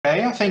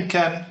Okay, I think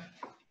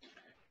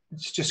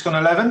it's just gone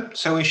 11,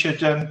 so we should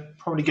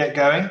probably get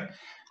going.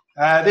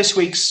 This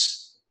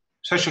week's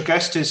special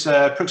guest is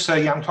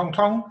Pruksa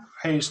Iamthongthong,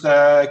 who's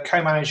the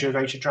co-manager of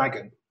Age of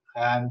Dragon.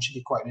 Should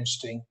be quite an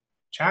interesting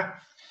chat.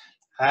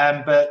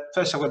 But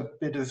first, I've got a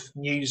bit of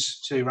news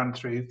to run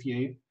through for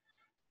you.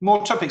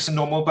 More topics than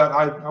normal, but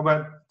I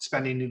won't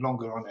spend any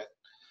longer on it.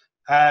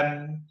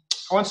 I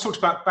want to talk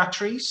about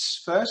batteries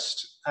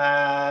first,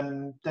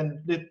 then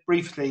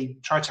briefly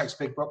Tritax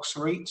Big Box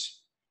REIT,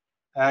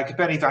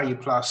 Gabelli Value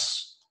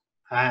Plus,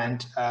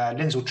 and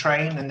Lindsell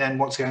Train, and then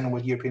what's going on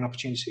with European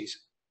opportunities.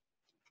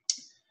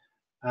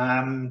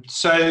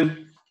 So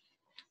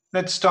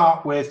let's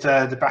start with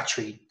the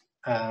battery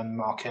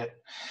market.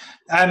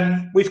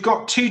 We've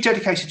got two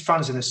dedicated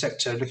funds in the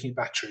sector looking at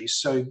batteries.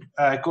 So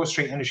Gore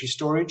Street Energy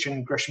Storage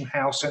and Gresham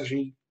House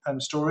Energy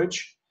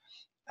Storage.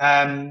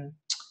 The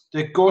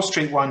Gore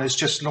Street one has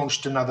just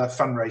launched another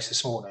fundraise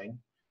this morning.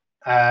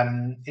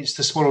 It's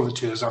the smaller of the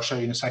two, as I'll show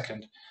you in a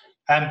second.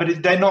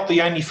 But they're not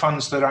the only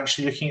funds that are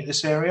actually looking at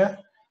this area.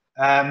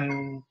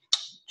 Gabelli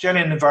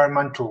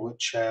Environmental,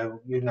 which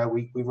we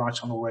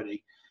write on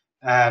already,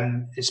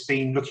 it's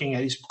been looking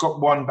at. It's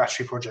got one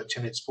battery project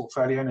in its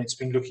portfolio, and it's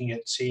been looking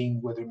at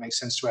seeing whether it makes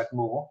sense to add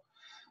more.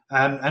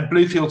 And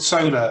Bluefield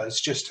Solar has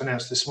just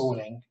announced this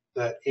morning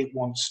that it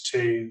wants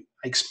to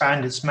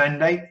expand its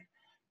mandate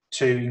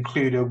to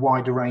include a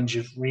wider range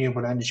of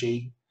renewable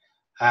energy,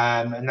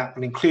 and that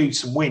will include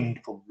some wind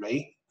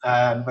probably,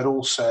 but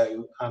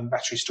also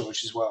battery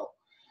storage as well.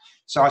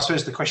 So I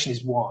suppose the question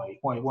is why?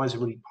 Why is it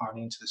really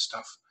piling into this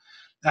stuff?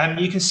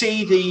 You can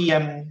see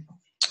the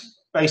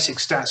basic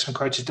stats from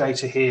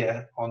QuotedData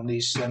here on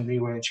these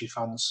renewable energy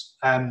funds.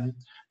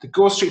 The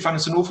Gore Street fund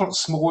is an awful lot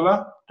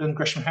smaller than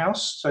Gresham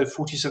House, so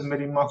 47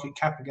 million market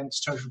cap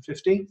against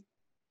 250.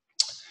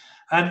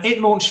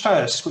 It launched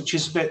first, which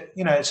is a bit,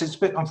 it's a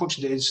bit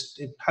unfortunate.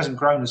 It hasn't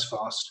grown as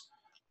fast.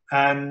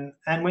 And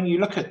when you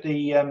look at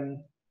the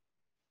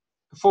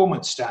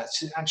performance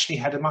stats, it actually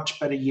had a much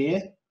better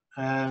year.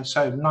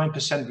 So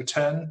 9%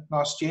 return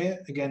last year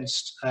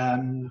against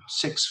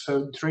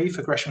 6.3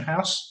 for Gresham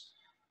House.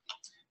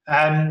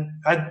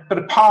 But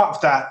a part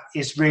of that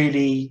is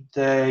really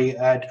the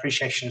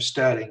depreciation of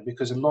sterling,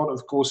 because a lot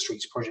of Gore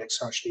Street's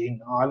projects are actually in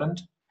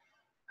Ireland.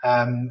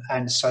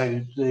 And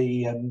so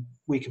the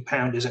weaker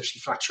pound is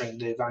actually flattering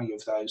the value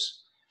of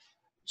those.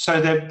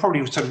 So they're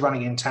probably sort of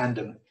running in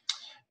tandem.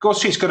 Gore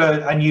Street's got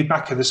a new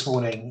backer this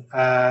morning.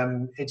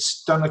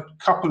 It's done a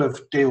couple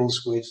of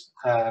deals with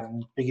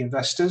big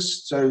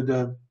investors. So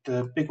the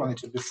big one they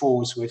did before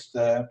was with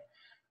the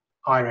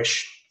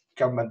Irish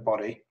government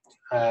body,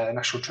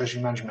 National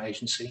Treasury Management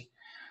Agency.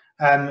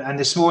 And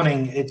this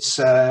morning it's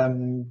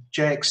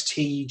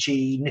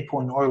JXTG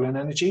Nippon Oil and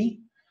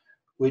Energy,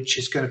 which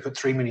is going to put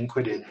 3 million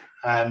quid in,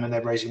 and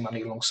they're raising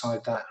money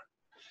alongside that.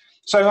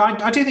 So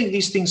I do think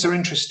these things are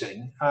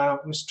interesting. I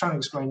was trying to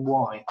explain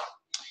why.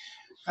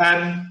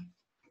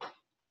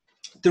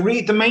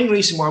 The main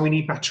reason why we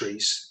need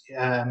batteries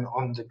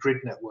on the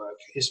grid network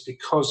is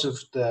because of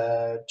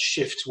the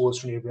shift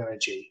towards renewable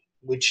energy,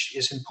 which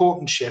is an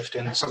important shift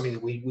and something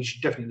that we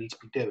should definitely need to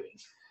be doing.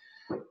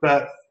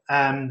 But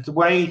the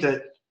way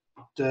that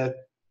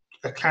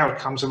a cloud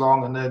comes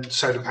along and the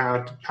solar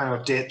power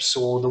dips,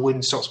 or the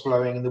wind stops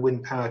blowing and the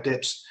wind power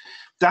dips,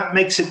 that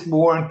makes it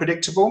more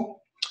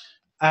unpredictable.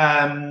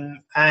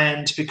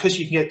 And because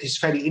you can get these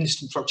fairly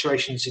instant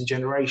fluctuations in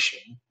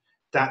generation,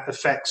 that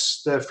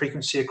affects the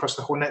frequency across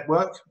the whole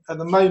network. At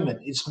the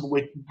moment,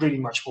 we're really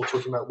much more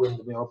talking about wind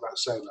than we are about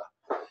solar,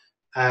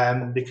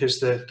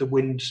 because the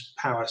wind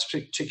power,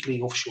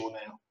 particularly offshore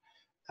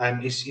now,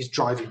 is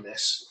driving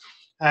this.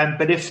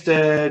 But if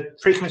the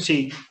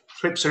frequency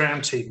flips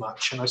around too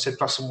much, and I said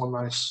plus and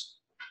minus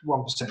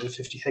 1% of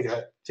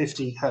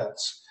 50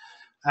 hertz,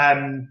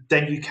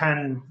 then you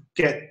can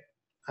get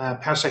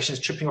power stations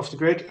tripping off the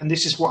grid, and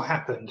this is what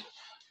happened.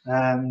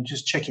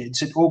 Just check it.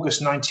 It's in August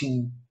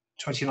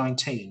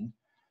 2019.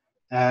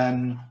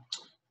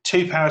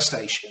 2 power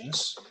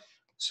stations,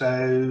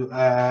 so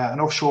an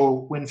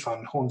offshore wind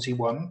farm, Hornsey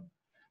 1,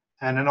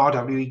 and an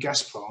RWE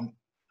gas plant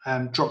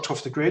dropped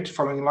off the grid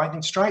following a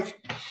lightning strike.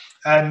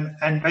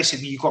 And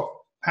basically you've got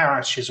power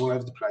outages all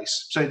over the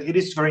place. So it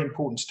is very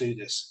important to do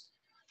this.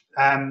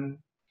 And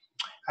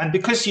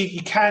because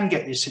you can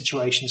get these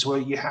situations where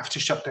you have to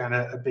shut down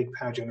a big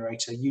power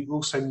generator, you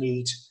also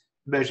need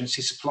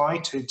emergency supply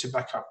to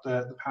back up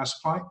the power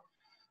supply.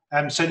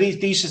 So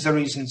these are the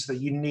reasons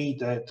that you need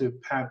the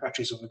power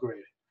batteries on the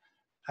grid.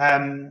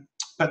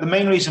 But the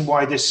main reason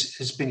why this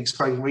has been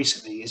exploding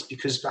recently is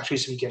because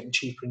batteries have been getting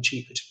cheaper and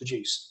cheaper to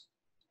produce.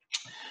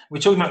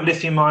 We're talking about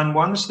lithium-ion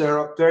ones. There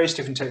are various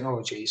different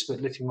technologies, but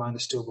lithium-ion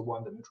is still the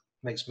one that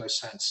makes most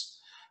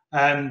sense.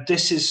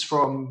 This is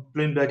from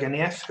Bloomberg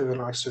NEF, who are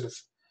like sort of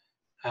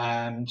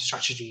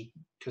strategy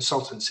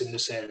consultants in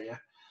this area.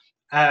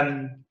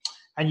 And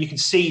you can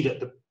see that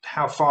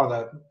how far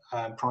the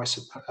price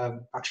of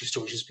battery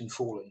storage has been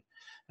falling.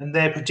 And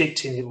they're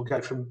predicting it will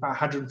go from about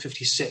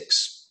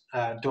 $156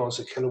 a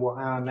kilowatt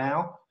hour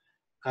now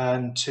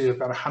to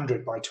about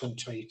 100 by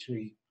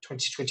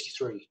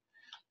 2023.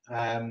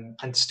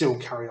 and still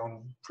carry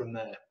on from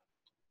there.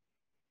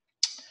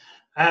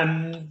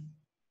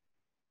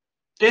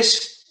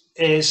 This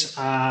is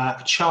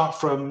a chart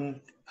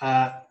from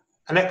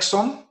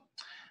Alexon,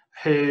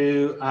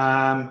 who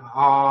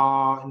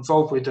are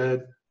involved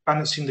with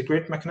balancing the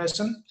grid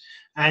mechanism.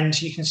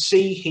 And you can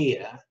see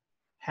here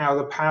how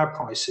the power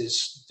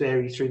prices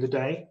vary through the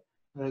day.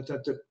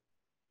 The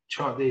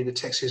chart there, the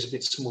text is a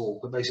bit small,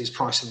 but basically it's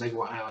price in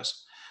megawatt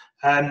hours.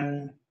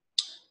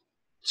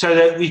 So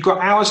that we've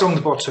got hours on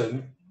the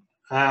bottom,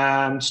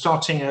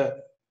 starting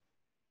at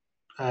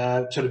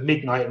sort of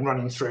midnight and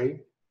running through.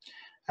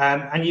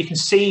 And you can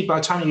see by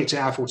the time you get to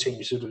hour 14,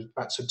 you're sort of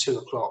about 2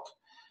 o'clock,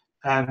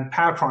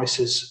 power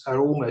prices are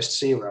almost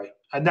zero.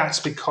 And that's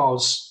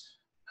because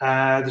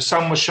the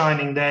sun was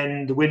shining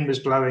then, the wind was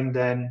blowing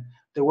then,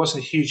 there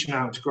wasn't a huge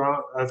amount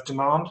of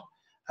demand.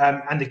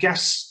 And the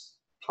gas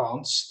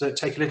plants that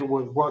take a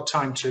little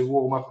time to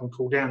warm up and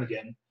cool down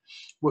again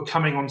were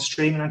coming on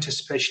stream in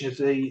anticipation of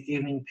the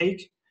evening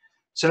peak.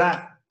 So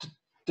that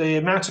the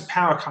amount of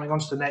power coming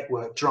onto the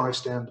network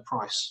drives down the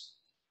price.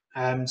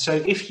 So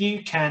if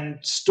you can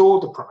store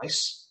the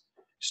price,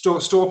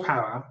 store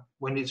power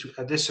when it's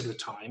at this sort of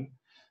time,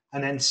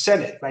 and then sell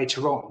it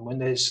later on when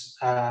there's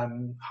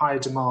higher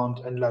demand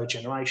and low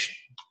generation,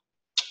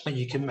 and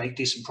you can make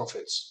decent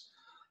profits.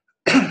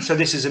 So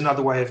this is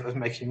another way of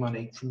making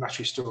money from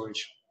battery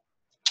storage.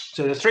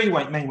 So the three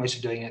main ways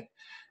of doing it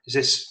is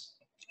this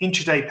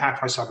intraday power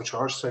price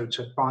arbitrage, so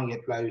buying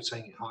it low,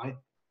 selling it high.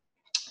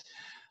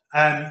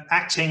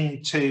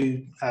 Acting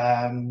to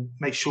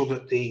make sure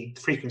that the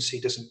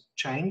frequency doesn't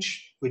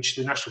change, which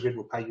the national grid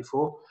will pay you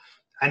for,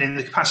 and in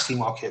the capacity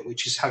market,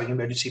 which is having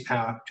emergency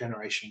power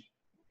generation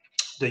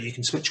that you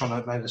can switch on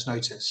at moment's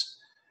notice.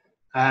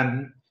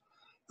 And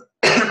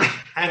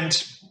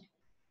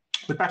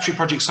the battery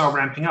projects are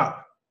ramping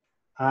up.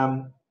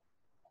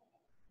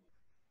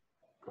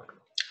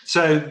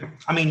 So,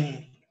 I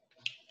mean,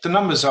 the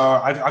numbers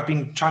are, I've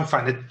been trying to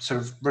find a sort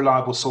of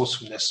reliable source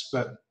from this,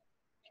 but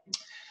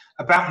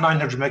about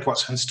 900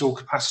 megawatts of installed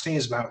capacity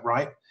is about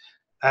right.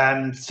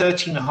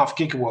 13.5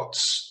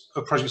 gigawatts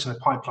of projects in the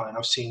pipeline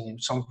I've seen in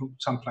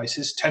some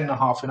places,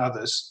 10.5 in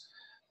others.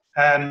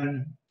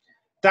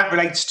 That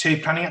relates to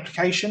planning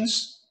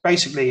applications.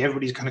 Basically,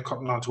 everybody's kind of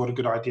cotton on to what a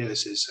good idea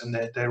this is, and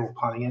they're all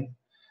piling in.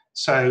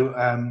 So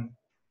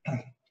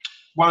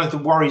one of the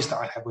worries that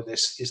I have with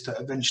this is that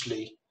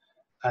eventually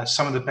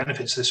some of the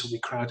benefits of this will be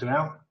crowded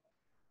out.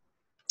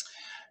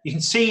 You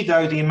can see,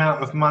 though, the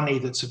amount of money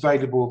that's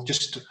available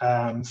just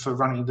for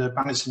running the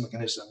balancing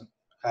mechanism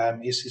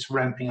is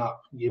ramping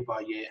up year by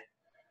year.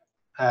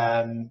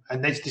 And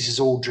this is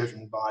all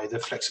driven by the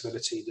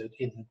flexibility that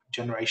in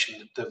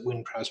generation that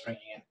wind power is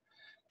bringing in.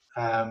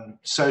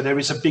 So there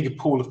is a bigger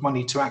pool of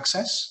money to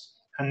access,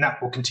 and that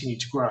will continue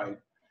to grow.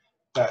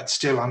 But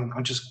still,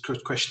 I'm just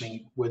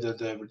questioning whether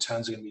the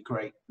returns are going to be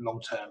great long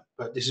term.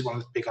 But this is one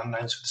of the big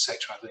unknowns for the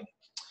sector, I think.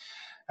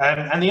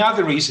 And the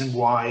other reason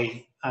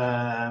why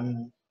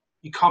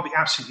you can't be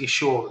absolutely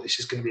sure that this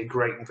is going to be a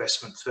great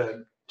investment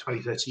for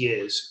 20, 30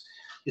 years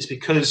is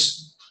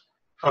because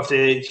of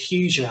the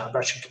huge amount of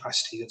battery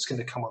capacity that's going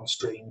to come on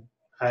stream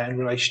in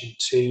relation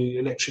to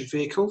electric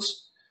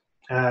vehicles.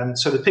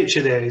 So the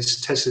picture there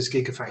is Tesla's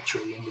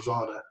Gigafactory in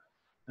Nevada,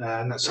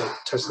 and that's a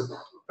Tesla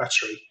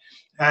battery.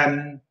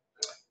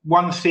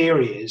 One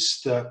theory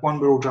is that when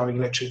we're all driving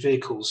electric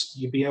vehicles,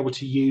 you'll be able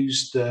to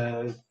use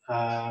the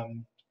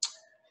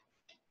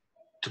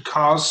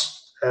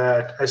cars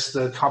as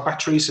the car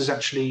batteries as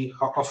actually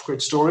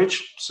off-grid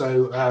storage.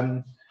 So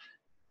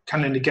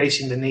kind of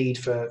negating the need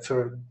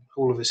for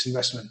all of this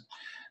investment.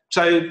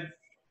 So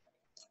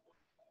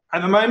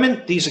at the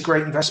moment, these are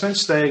great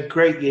investments. They're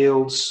great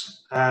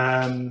yields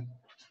and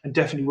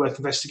definitely worth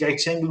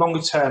investigating.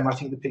 Longer term, I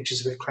think the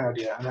picture's a bit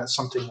cloudier, and that's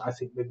something I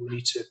think maybe we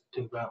need to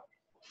think about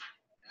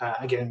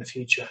again in the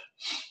future.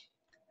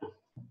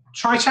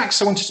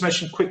 Tritax, I wanted to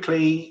mention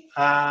quickly,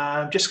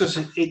 just because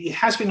it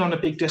has been on a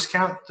big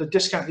discount. The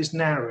discount is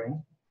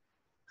narrowing.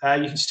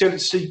 You can still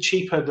see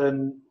cheaper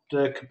than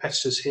the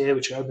competitors here,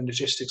 which are Urban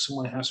Logistics and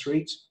Warehouse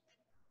REIT.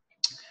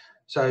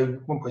 So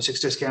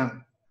 1.6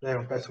 discount there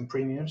on both on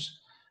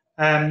premiums.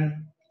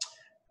 One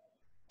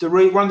of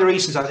the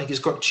reasons I think it's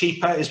got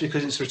cheaper is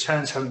because its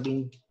returns haven't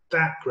been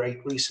that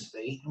great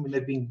recently. I mean,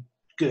 they've been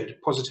good,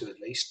 positive at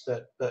least,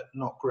 but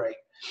not great.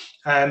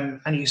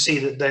 And you can see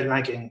that they're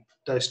lagging,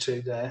 those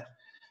two there.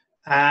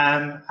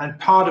 And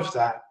part of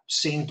that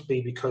seemed to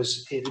be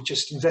because it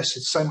just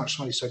invested so much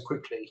money so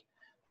quickly.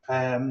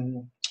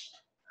 And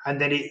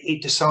then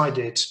it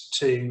decided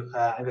to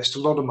invest a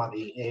lot of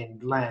money in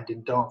land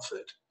in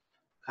Dartford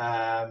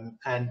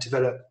and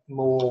develop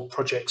more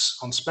projects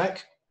on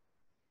spec.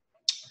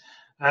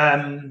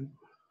 And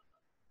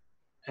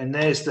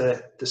there's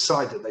the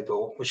site that they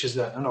bought, which is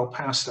an old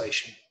power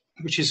station,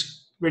 which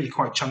is really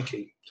quite chunky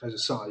in terms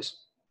of size,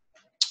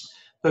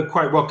 but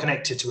quite well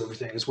connected to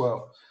everything as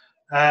well.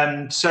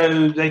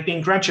 So they've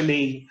been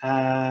gradually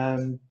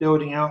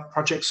building out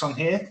projects on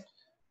here.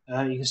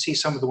 You can see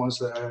some of the ones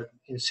that are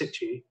in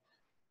situ.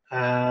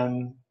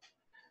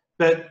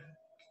 But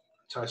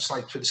so I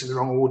slightly put this in the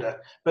wrong order.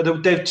 But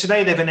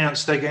today they've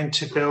announced they're going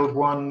to build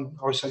one,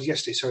 or sorry,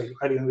 yesterday, sorry,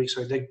 earlier in the week,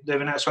 sorry,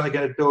 they've announced one they're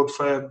going to build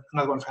for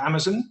another one for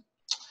Amazon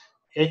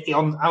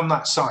on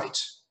that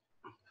site.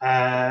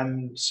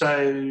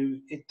 So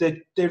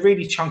they're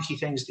really chunky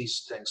things,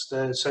 these things.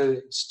 So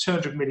it's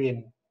 200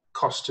 million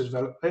cost to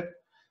develop it,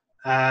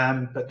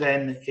 but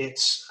then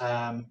it's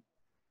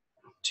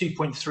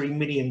 2.3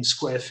 million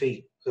square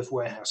feet of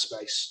warehouse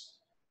space,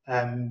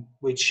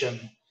 which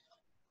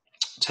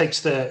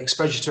takes the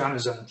exposure to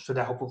Amazon for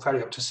their whole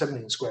portfolio up to 7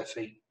 million square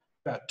feet,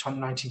 about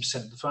 19%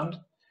 of the fund. I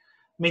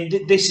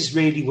mean, this is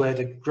really where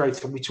the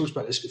growth, and we talked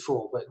about this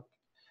before, but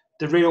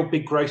the real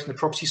big growth in the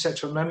property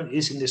sector at the moment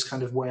is in this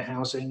kind of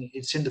warehousing.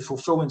 It's in the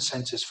fulfillment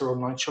centres for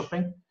online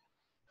shopping.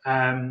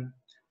 And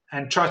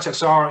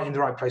Tritax are in the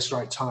right place,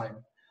 right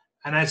time.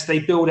 And as they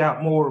build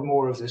out more and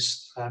more of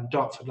this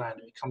Dartford land,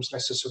 it becomes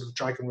less a sort of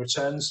drag on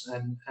returns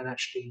and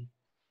actually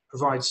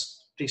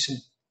provides decent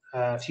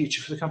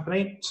future for the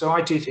company. So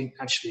I do think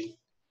actually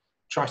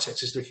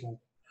Tritax is looking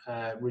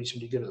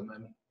reasonably good at the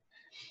moment.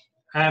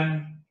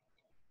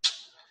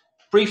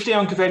 Briefly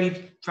on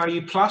Gabelli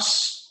Value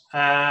Plus,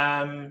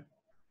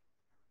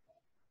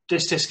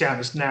 this discount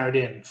has narrowed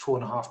in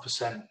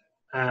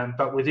 4.5%,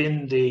 but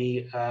within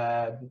the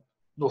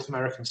North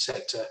American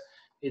sector,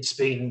 it's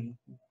been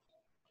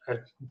a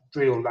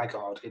real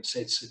laggard. Its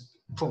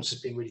performance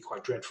has been really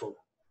quite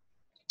dreadful,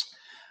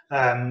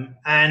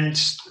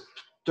 and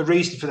the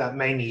reason for that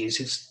mainly is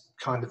its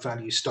kind of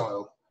value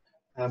style,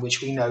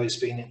 which we know has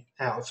been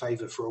out of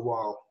favour for a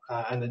while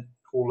and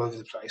all over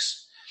the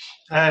place,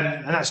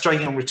 and that's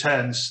dragging on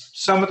returns.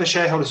 Some of the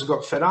shareholders have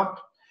got fed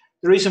up.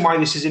 The reason why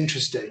this is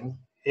interesting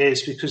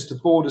is because the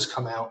board has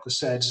come out and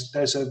said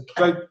there's a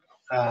vote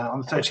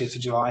on the 30th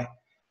of July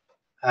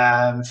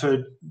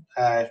for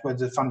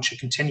whether the fund should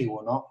continue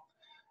or not.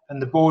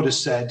 And the board has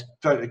said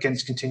vote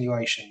against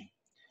continuation.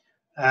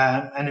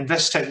 And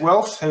Investec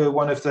Wealth, who are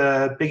one of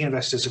the big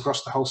investors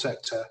across the whole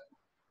sector,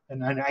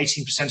 and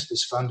 18% of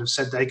this fund have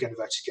said they're going to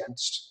vote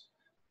against.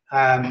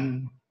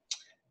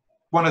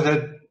 One of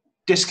the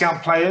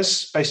discount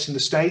players based in the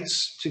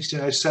States,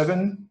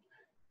 1607,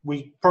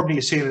 we probably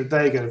assume that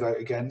they're going to vote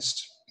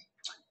against.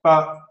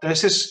 But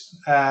there's this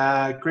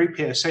group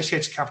here,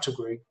 Associated Capital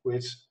Group,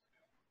 with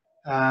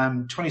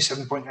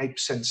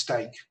 27.8%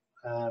 stake,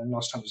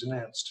 last time it was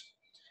announced,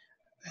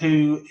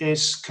 who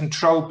is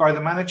controlled by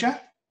the manager.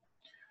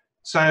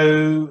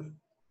 So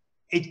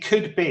it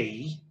could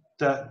be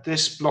that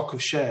this block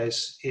of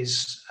shares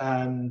is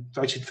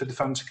voted for the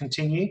fund to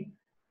continue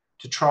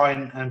to try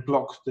and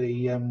block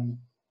the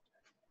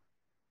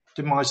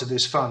demise of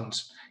this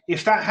fund.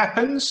 If that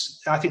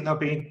happens, I think there'll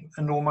be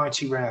an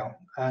almighty row.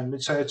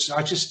 So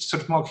I just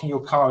sort of marking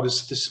your card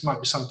as this might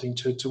be something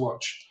to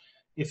watch.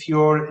 If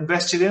you're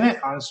invested in it,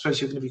 I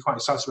suppose you're going to be quite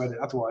excited about it.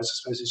 Otherwise, I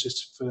suppose it's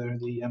just for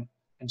the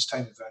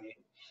entertainment value.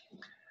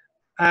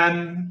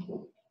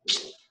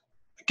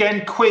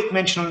 Again, quick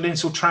mention on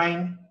Lindsell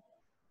Train.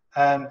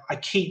 I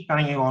keep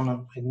banging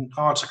on in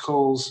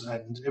articles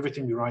and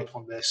everything we write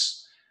on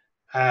this.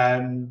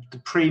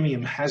 The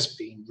premium has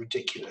been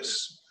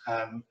ridiculous.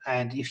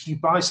 And if you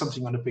buy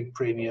something on a big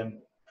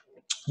premium,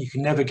 you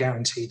can never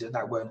guarantee that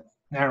that won't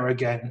narrow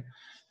again.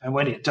 And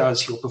when it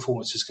does, your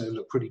performance is going to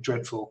look pretty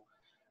dreadful.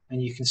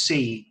 And you can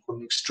see what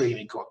an extreme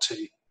it got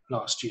to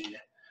last year.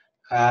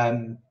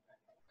 And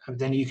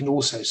then you can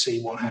also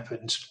see what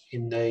happened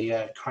in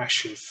the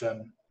crash of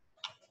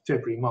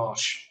February,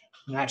 March,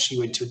 and actually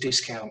went to a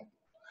discount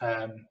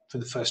for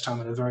the first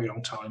time in a very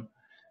long time.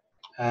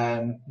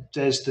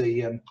 There's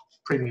the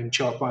premium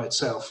chart by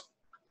itself.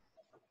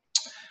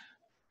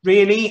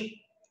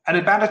 Really, at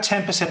about a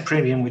 10%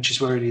 premium, which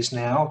is where it is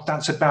now,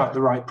 that's about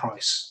the right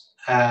price.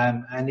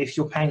 And if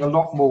you're paying a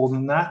lot more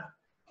than that,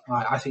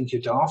 I think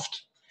you're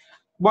daft.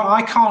 What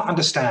I can't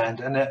understand,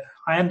 and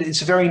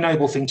it's a very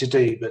noble thing to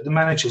do, but the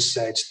managers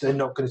said they're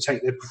not going to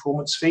take their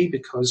performance fee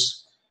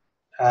because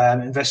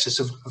investors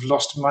have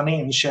lost money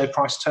in share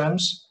price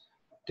terms,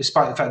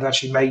 despite the fact they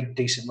actually made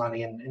decent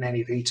money in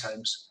NAV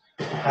terms.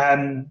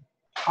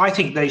 I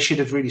think they should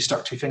have really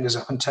stuck two fingers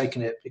up and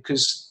taken it,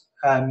 because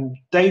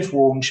they've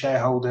warned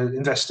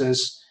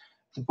investors,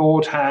 the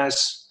board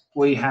has,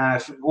 we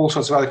have, all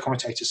sorts of other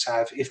commentators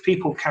have. If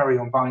people carry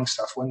on buying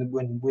stuff when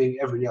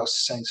everybody else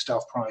is saying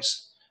staff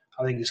price,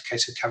 I think it's a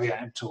case of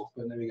caveat emptor,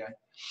 but there we go.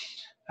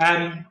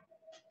 And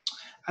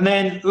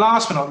then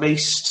last but not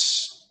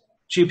least,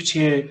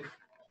 Jupiter,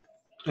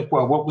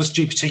 well, what was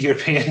Jupiter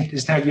European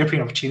is now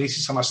European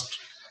Opportunities, so I must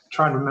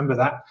try and remember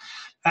that.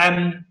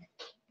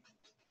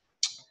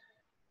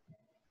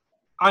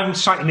 I'm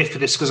slightly miffed for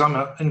this because I'm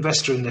an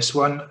investor in this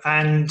one,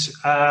 and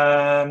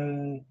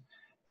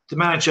the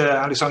manager,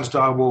 Alexander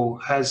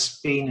Direwall, has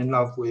been in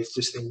love with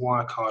this thing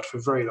Wirecard for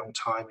a very long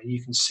time, and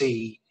you can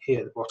see here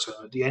at the bottom,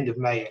 at the end of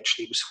May,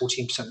 actually, it was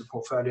 14% of the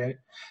portfolio,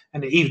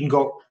 and it even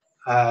got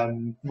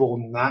more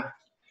than that.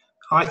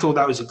 I thought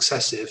that was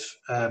excessive,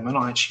 and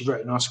I actually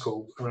wrote an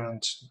article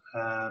around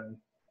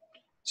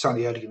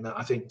slightly earlier than that,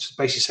 I think,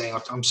 basically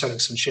saying I'm selling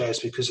some shares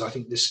because I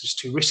think this is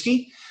too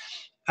risky.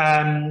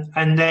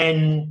 And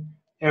then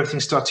everything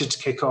started to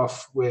kick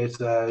off with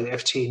the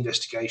FT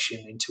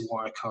investigation into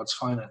Wirecard's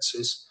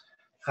finances.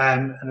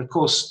 And of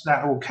course,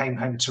 that all came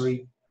home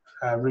to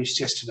roost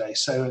yesterday.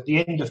 So at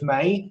the end of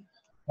May,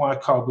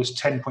 Wirecard was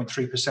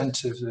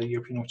 10.3% of the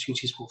European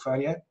Opportunities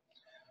portfolio.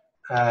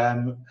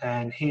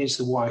 And here's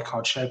the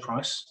Wirecard share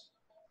price.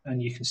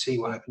 And you can see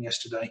what happened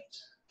yesterday.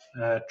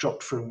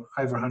 Dropped from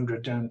over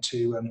 100 down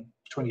to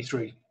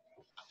 23.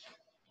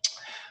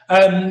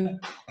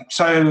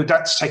 So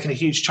that's taken a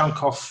huge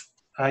chunk off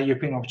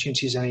European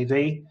Opportunities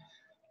NAV.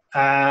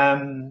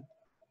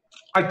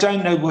 I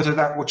don't know whether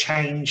that will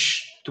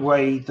change the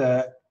way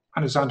that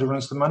Alexander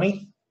runs the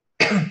money.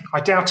 I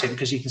doubt it,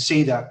 because you can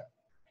see that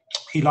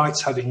he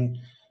likes having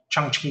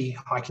chunky,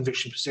 high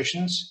conviction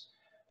positions.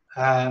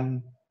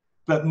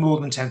 But more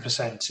than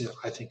 10%,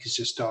 I think, is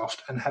just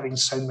daft. And having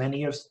so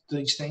many of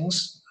these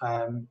things,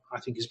 I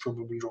think, is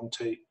probably wrong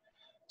too.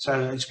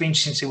 So it's been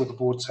interesting to see what the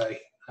board say.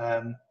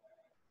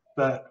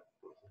 But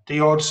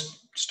the odd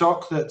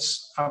stock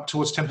that's up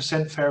towards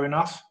 10%, fair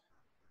enough.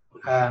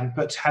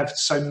 But to have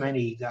so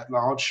many that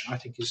large, I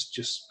think, is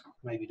just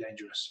maybe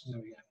dangerous.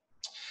 There we go.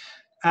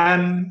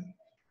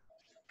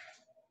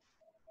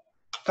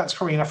 That's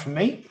probably enough from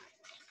me.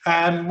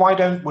 Why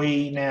don't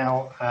we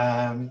now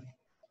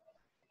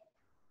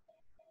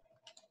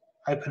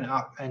open it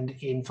up and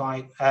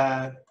invite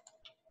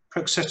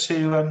Pruksa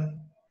to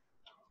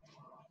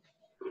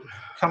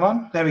come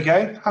on. There we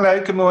go.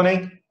 Hello, good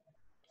morning.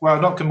 Well,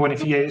 not good morning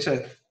for you, is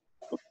it?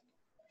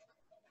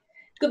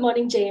 Good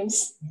morning,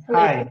 James.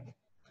 Hello.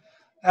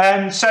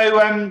 Hi.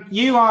 So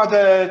you are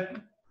the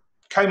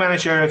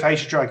co-manager of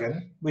Asia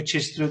Dragon, which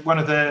is one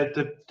of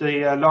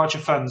the larger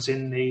funds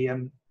in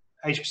the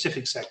Asia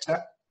Pacific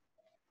sector.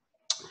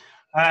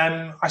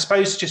 I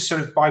suppose, just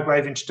sort of by way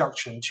of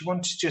introduction, do you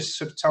want to just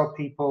sort of tell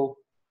people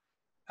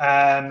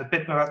a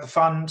bit more about the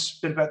fund,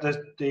 a bit about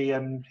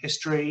the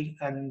history,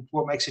 and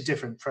what makes it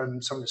different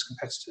from some of its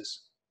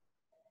competitors?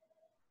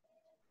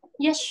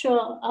 Yes,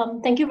 sure.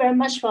 Thank you very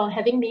much for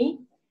having me.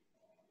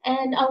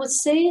 And I would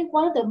say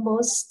one of the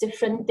most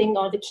different thing,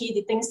 or the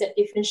key things that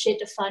differentiate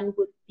the fund,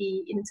 would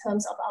be in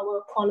terms of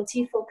our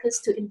quality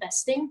focus to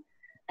investing.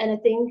 And I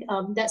think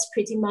that's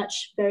pretty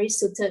much very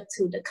suited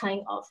to the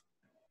kind of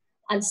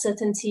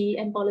uncertainty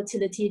and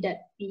volatility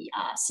that we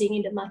are seeing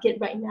in the market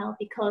right now,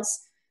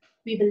 because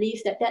we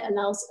believe that that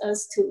allows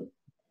us to,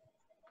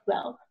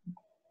 well,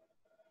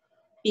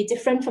 be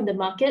different from the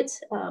market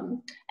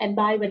and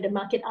buy when the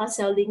market are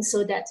selling,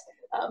 so that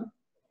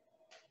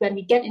when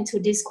we get into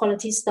these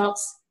quality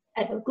stocks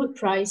at a good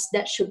price,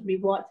 that should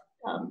reward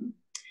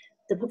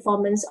the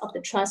performance of the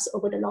trust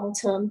over the long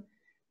term.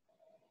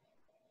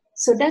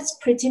 So that's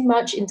pretty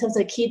much in terms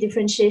of key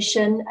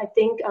differentiation. I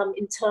think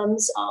in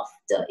terms of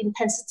the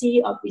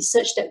intensity of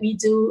research that we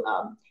do,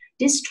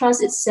 this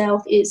trust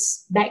itself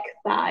is backed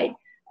by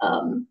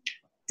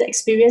the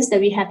experience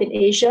that we have in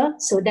Asia.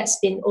 So that's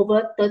been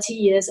over 30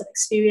 years of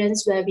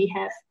experience, where we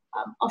have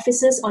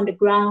offices on the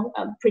ground,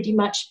 pretty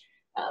much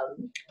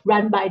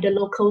run by the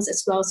locals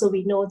as well. So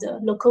we know the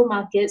local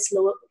markets,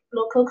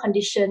 local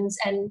conditions,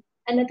 and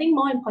I think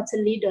more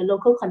importantly, the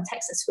local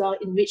context as well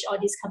in which all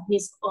these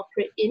companies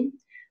operate in.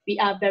 We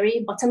are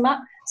very bottom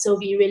up, so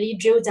we really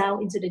drill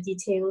down into the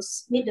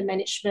details, meet the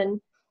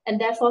management,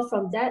 and therefore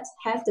from that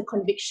have the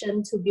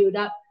conviction to build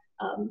up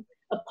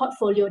a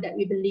portfolio that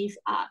we believe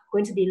are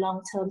going to be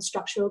long-term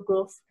structural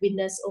growth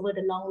winners over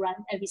the long run,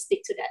 and we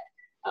stick to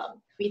that.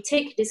 We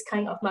take this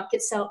kind of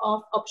market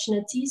sell-off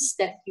opportunities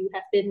that you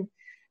have been,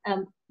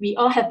 we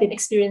all have been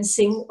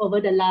experiencing over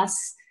the last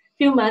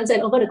few months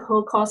and over the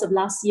whole course of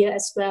last year,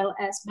 as well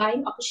as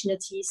buying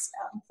opportunities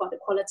for the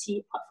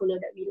quality portfolio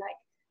that we like.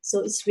 So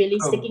it's really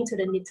sticking to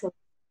the knitting.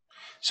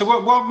 So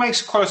what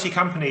makes a quality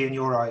company in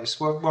your eyes?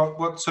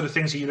 What sort of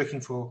things are you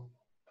looking for?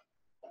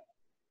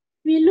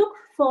 We look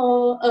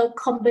for a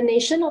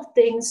combination of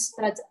things,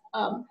 but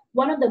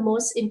one of the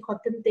most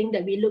important things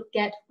that we look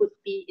at would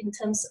be in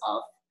terms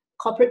of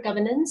corporate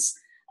governance,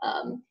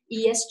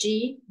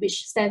 ESG,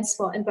 which stands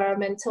for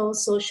environmental,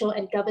 social,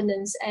 and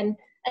governance. And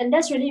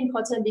that's really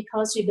important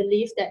because we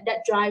believe that that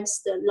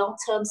drives the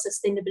long-term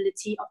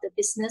sustainability of the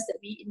business that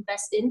we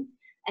invest in,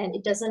 and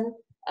it doesn't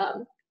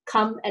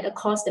come at a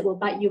cost that will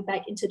bite you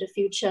back into the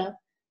future.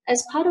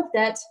 As part of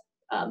that,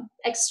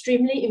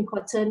 extremely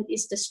important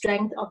is the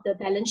strength of the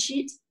balance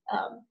sheet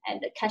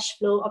and the cash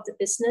flow of the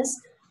business,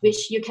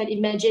 which you can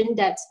imagine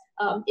that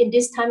in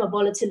this time of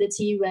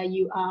volatility where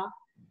you are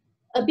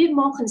a bit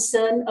more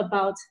concerned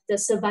about the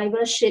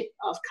survivorship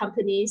of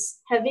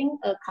companies, having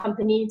a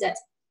company that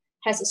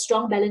has a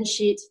strong balance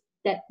sheet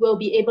that will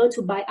be able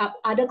to buy up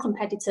other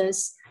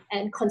competitors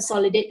and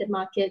consolidate the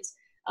market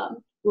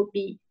would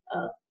be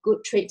a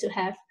good trade to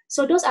have.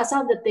 So those are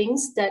some of the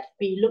things that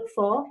we look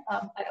for.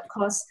 But of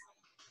course,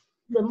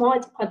 the more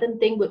important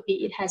thing would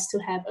be it has to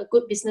have a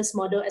good business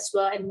model as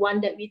well, and one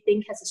that we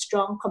think has a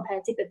strong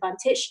competitive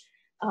advantage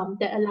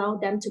that allow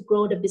them to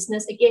grow the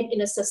business, again,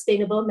 in a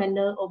sustainable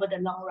manner over the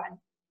long run.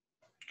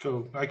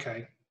 Cool,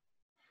 okay.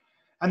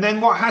 And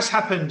then what has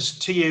happened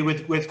to you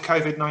with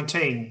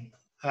COVID-19?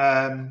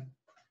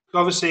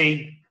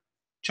 Obviously,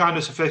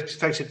 China's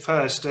affected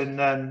first,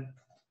 and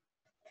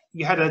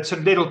you had a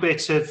little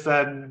bit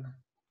of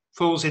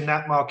falls in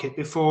that market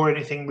before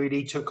anything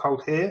really took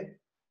hold here.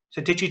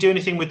 So did you do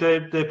anything with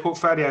the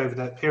portfolio over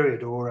that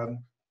period, or?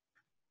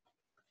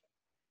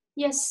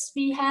 Yes,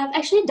 we have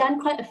actually done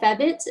quite a fair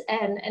bit,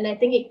 and I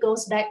think it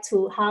goes back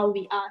to how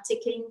we are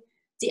taking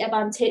the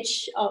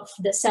advantage of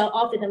the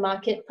sell-off in the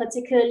market,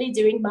 particularly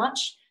during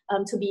March,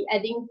 to be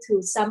adding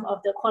to some of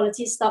the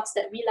quality stocks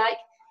that we like.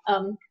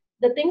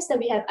 The things that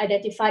we have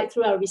identified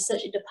through our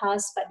research in the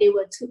past, but they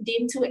were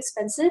deemed too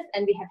expensive,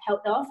 and we have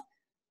held off.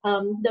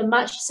 The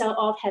March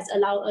sell-off has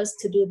allowed us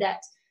to do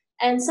that.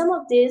 And some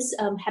of this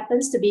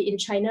happens to be in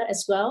China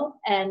as well,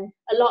 and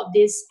a lot of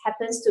this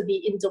happens to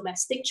be in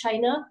domestic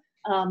China.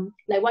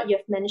 Like what you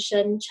have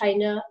mentioned,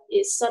 China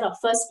is sort of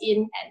first in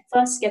and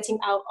first getting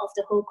out of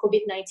the whole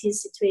COVID-19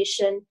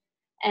 situation.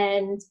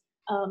 And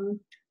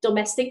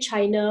domestic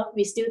China,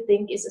 we still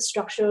think is a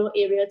structural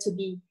area to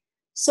be.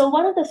 So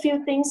one of the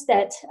few things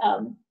that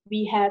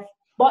we have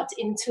bought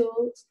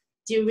into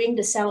during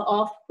the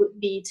sell-off would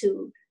be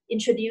to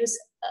introduce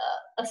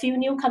a few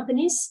new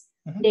companies.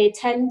 Mm-hmm. They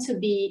tend to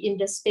be in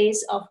the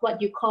space of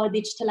what you call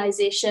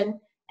digitalization.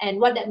 And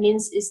what that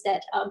means is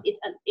that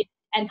it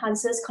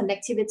enhances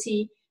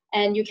connectivity.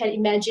 And you can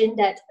imagine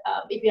that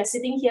if we are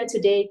sitting here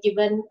today,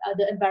 given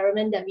the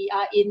environment that we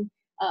are in,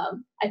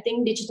 I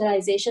think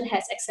digitalization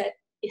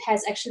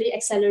has actually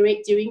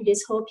accelerated during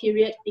this whole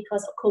period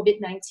because of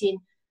COVID-19.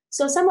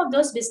 So some of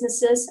those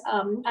businesses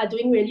are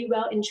doing really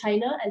well in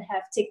China and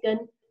have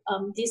taken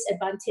this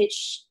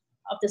advantage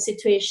of the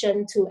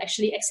situation to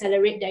actually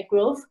accelerate their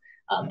growth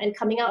and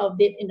coming out of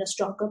it in a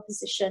stronger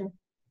position.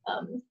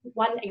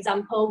 One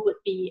example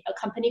would be a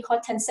company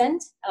called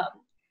Tencent.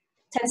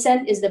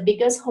 Tencent is the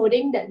biggest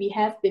holding that we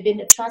have within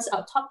the trust,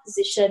 our top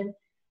position.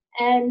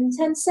 And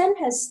Tencent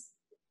has,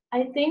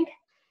 I think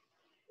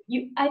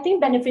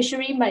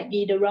beneficiary might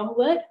be the wrong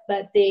word,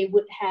 but they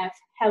would have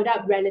held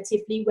up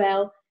relatively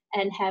well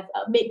and have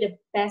made the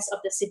best of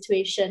the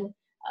situation.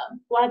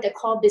 While the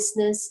core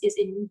business is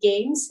in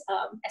games,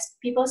 as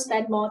people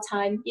spend more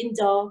time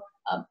indoor,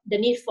 the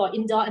need for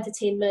indoor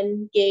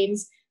entertainment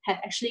games have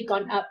actually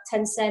gone up.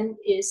 Tencent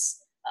is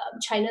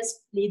China's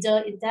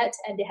leader in that,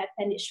 and they have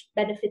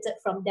benefited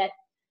from that.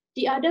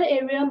 The other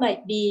area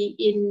might be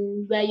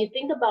in where you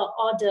think about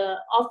all the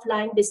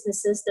offline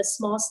businesses, the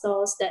small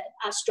stores that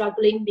are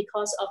struggling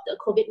because of the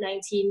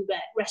COVID-19,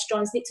 where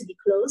restaurants need to be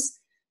closed.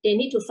 They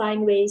need to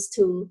find ways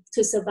to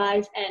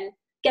survive, and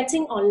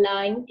getting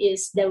online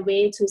is their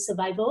way to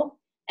survival.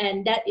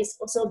 And that is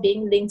also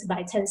being linked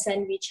by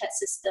Tencent WeChat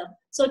system.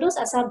 So those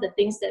are some of the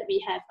things that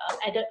we have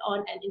added on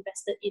and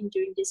invested in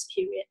during this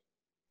period.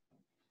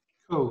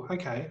 Cool,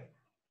 okay.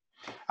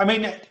 I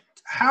mean,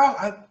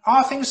 how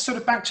are things sort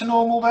of back to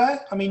normal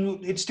there? I mean,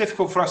 it's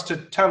difficult for us to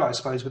tell, I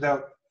suppose,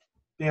 without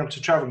being able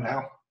to travel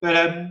now. But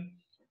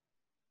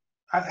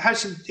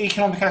has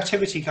economic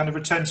activity kind of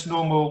returned to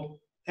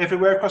normal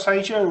everywhere across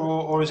Asia,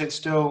 or is it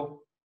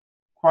still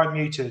quite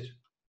muted?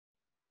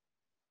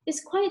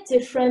 It's quite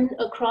different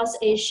across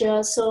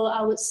Asia. So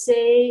I would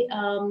say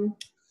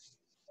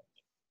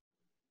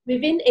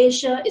within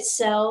Asia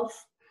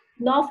itself,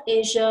 North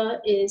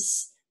Asia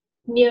is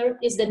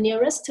the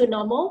nearest to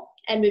normal.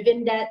 And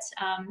within that,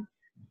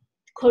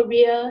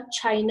 Korea,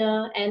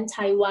 China, and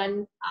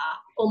Taiwan are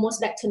almost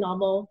back to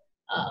normal.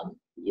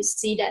 You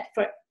see that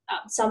for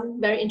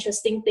some very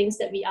interesting things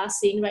that we are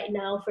seeing right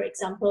now. For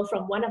example,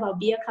 from one of our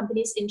beer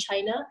companies in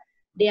China,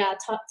 they are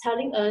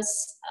telling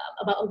us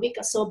about a week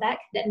or so back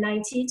that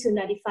 90 to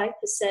 95%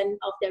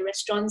 of their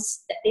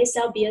restaurants that they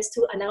sell beers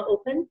to are now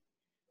open.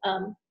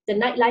 The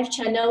nightlife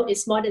channel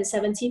is more than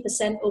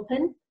 70%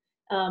 open.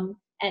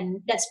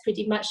 And that's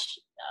pretty much,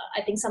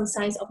 I think, some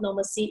signs of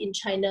normalcy in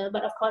China.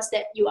 But of course,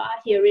 that you are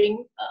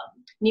hearing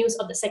news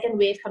of the second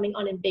wave coming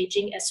on in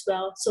Beijing as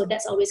well. So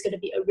that's always going to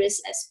be a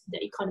risk as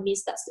the economy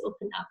starts to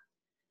open up.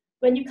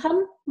 When you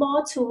come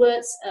more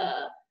towards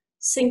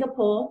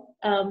Singapore,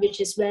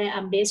 which is where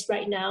I'm based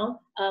right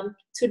now,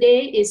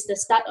 today is the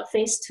start of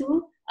phase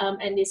 2,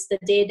 and it's the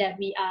day that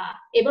we are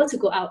able to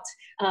go out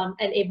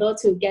and able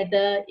to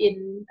gather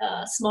in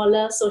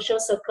smaller social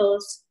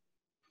circles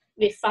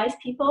with 5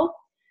 people.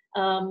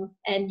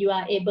 And you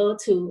are able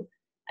to,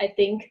 I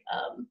think,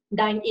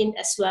 dine in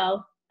as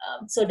well.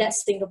 So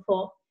that's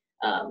Singapore.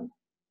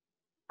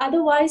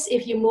 Otherwise,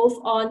 if you move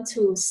on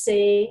to,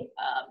 say,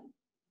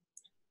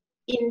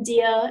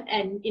 India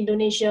and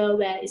Indonesia,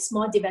 where it's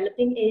more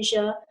developing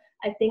Asia,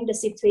 I think the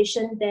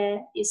situation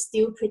there is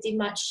still pretty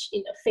much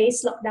in a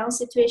phased lockdown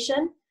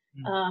situation.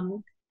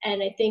 And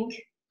I think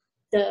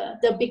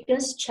the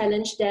biggest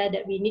challenge there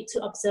that we need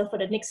to observe for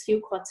the next few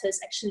quarters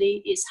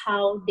actually is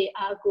how they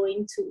are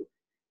going to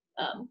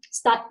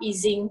start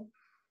easing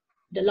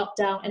the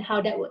lockdown and how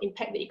that will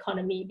impact the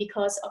economy,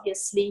 because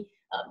obviously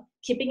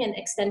keeping an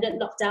extended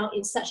lockdown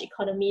in such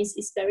economies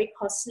is very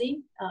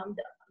costly.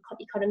 The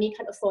economy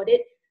can't afford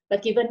it,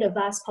 but given the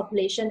vast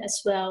population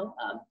as well,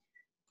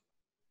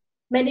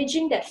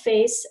 managing that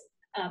phase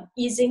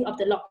easing of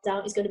the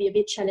lockdown is going to be a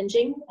bit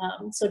challenging.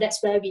 So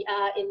that's where we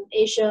are in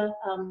Asia.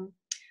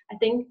 I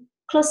think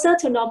closer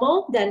to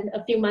normal than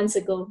a few months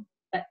ago,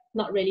 but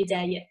not really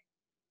there yet.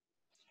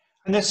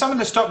 And there's some of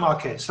the stock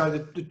market, so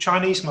the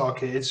Chinese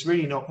market is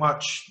really not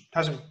much,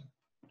 it's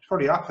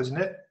probably up, isn't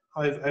it,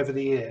 over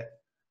the year?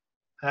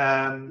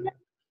 And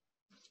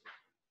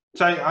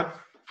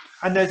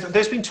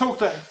there's been talk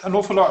that an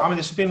awful lot, I mean,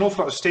 there's been an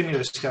awful lot of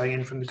stimulus going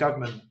in from the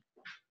government.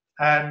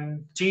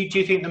 Do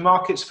you think the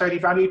market's fairly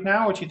valued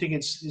now, or do you think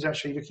it's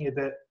actually looking a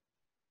bit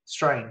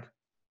strained?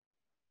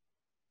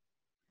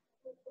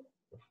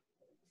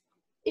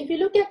 If you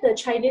look at the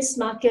Chinese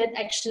market,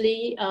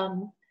 actually,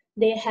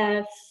 they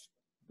have,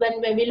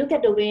 when we look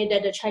at the way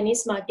that the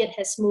Chinese market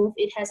has moved,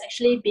 it has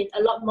actually been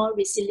a lot more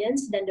resilient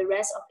than the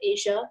rest of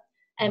Asia.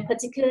 And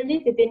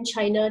particularly within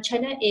China,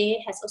 China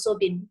A has also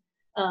been,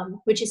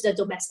 which is the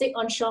domestic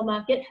onshore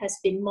market, has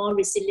been more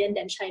resilient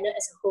than China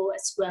as a whole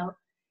as well.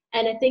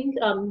 And I think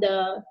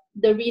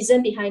the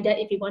reason behind that,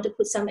 if you want to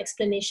put some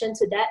explanation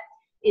to that,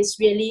 is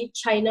really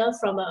China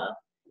from a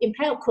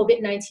impact of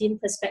COVID-19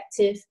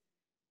 perspective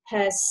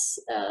has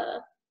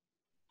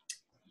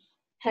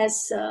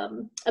a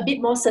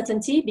bit more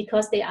certainty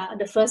because they are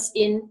the first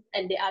in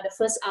and they are the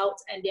first out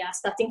and they are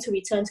starting to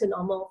return to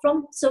normal.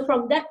 So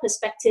from that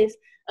perspective,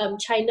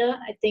 China,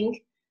 I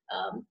think,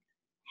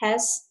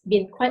 has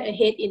been quite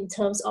ahead in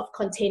terms of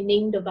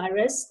containing the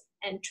virus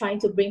and trying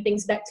to bring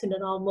things back to the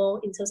normal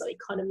in terms of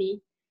economy.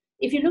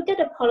 If you look at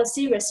the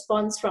policy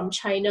response from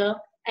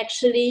China,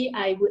 actually,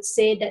 I would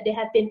say that they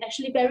have been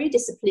actually very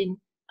disciplined.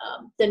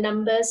 The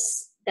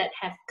numbers that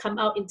have come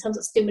out in terms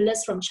of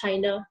stimulus from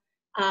China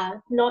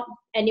are not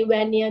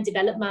anywhere near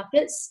developed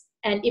markets.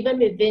 And even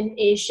within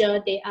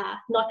Asia, they are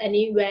not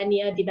anywhere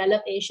near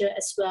developed Asia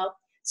as well.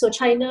 So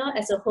China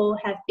as a whole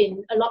have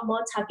been a lot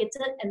more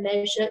targeted and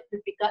measured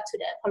with regard to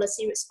their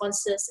policy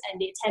responses,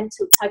 and they tend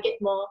to target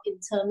more in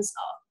terms of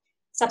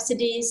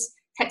subsidies,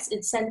 tax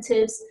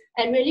incentives,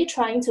 and really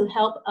trying to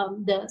help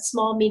the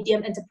small,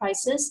 medium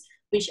enterprises,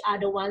 which are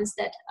the ones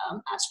that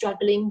are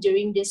struggling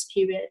during this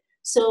period.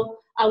 So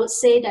I would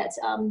say that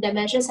the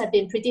measures have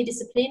been pretty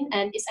disciplined,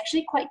 and it's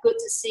actually quite good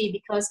to see,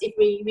 because if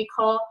we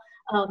recall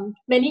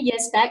many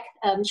years back,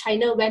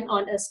 China went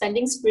on a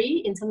spending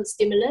spree in terms of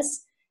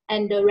stimulus,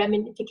 and the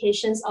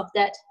ramifications of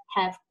that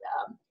have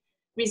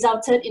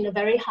resulted in a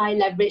very high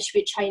leverage,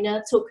 which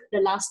China took the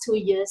last 2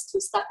 years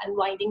to start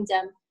unwinding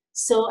them.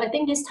 So I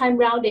think this time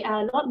round, they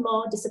are a lot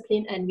more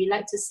disciplined, and we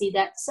like to see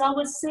that. So I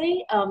would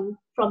say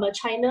from a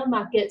China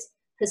market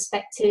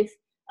perspective,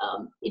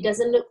 it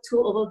doesn't look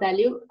too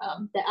overvalued.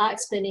 There are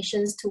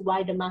explanations to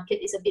why the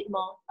market is a bit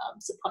more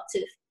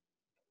supportive.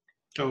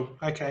 Oh,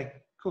 okay,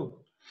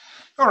 cool.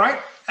 All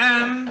right,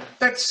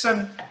 let's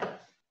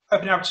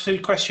open up to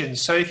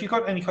questions. So if you've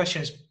got any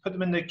questions, put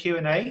them in the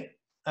Q&A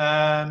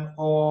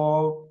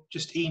or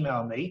just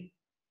email me.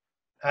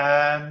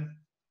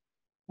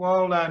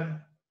 While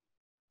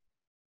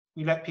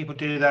we let people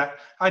do that,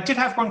 I did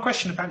have one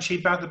question actually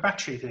about the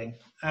battery thing.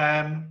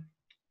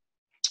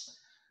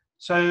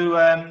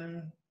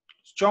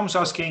 John's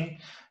asking,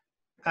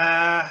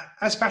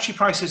 as battery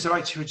prices are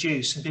likely to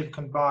reduce and people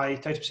can buy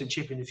 30%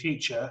 cheaper in the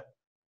future,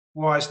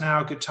 why is now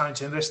a good time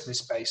to invest in this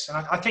space?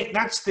 And I think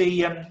that's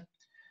the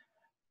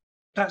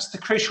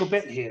crucial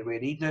bit here,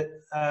 really, that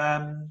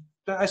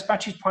as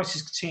battery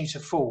prices continue to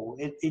fall,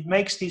 it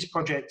makes these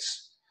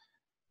projects,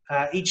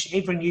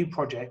 every new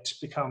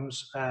project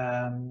becomes,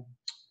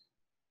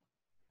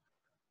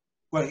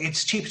 well,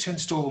 it's cheaper to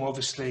install them,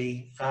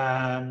 obviously.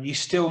 You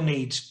still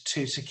need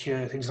to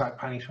secure things like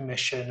planning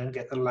permission and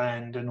get the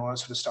land and all that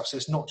sort of stuff. So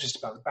it's not just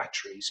about the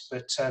batteries,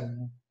 but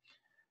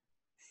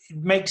it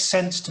makes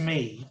sense to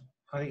me,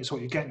 I think it's what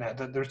you're getting at,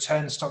 that the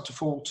returns start to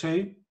fall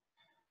too.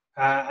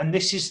 And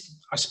this is,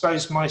 I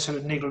suppose, my sort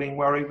of niggling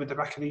worry with the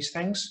back of these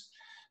things.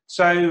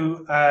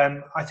 So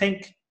I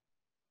think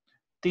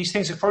these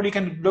things are probably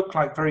going to look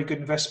like very good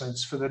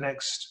investments for the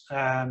next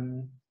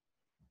 4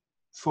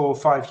 or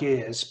 5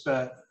 years,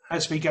 but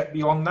as we get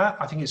beyond that,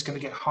 I think it's going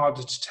to get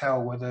harder to tell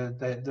whether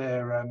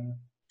the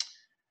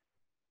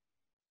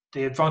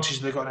advantage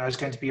they've got now is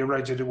going to be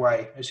eroded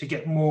away. As you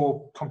get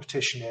more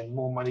competition in,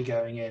 more money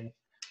going in,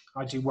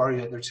 I do worry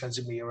that the returns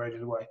will be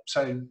eroded away.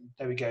 So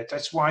there we go.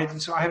 That's why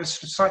I have a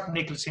slight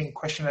niggling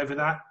question over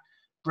that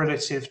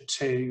relative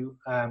to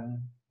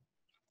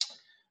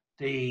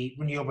the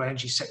renewable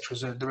energy sector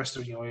as the rest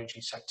of the renewable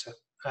energy sector,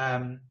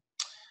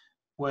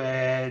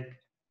 where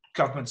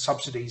government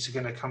subsidies are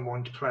going to come more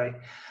into play.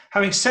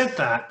 Having said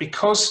that,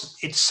 because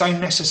it's so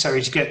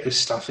necessary to get this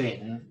stuff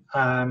in,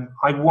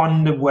 I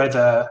wonder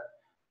whether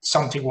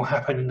something will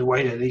happen in the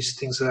way that these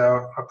things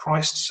are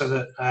priced, so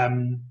that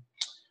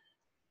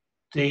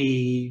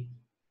the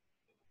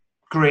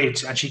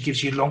grid actually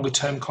gives you longer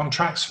term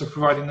contracts for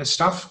providing this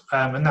stuff,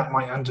 and that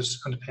might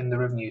underpin the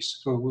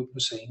revenues. So we'll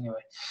see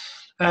anyway.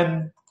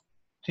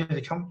 Here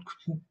they come.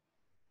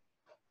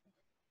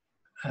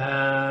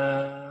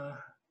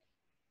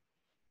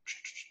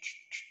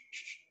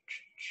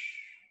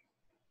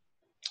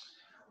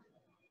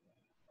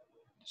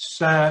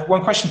 So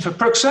one question for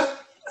Pruksa.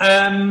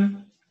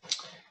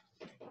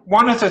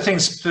 One of the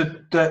things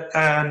that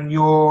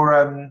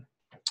your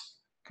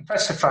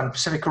investor fund,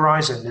 Pacific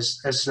Horizon,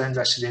 has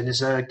invested in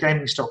is a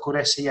gaming stock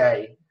called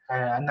SEA,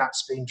 and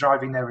that's been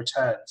driving their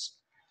returns.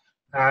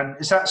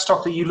 Is that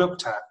stock that you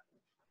looked at?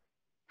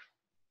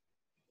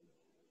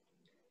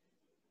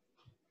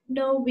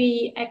 No,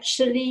 we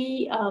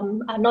actually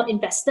are not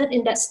invested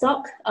in that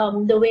stock.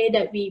 The way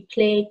that we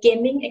play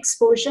gaming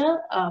exposure,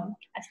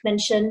 I've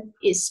mentioned,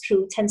 is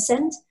through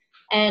Tencent.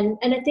 And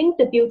I think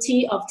the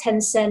beauty of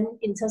Tencent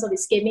in terms of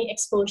its gaming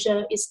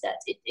exposure is that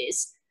it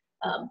is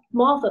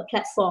more of a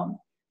platform.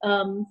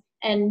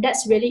 And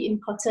that's really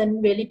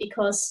important, really,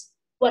 because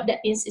what that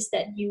means is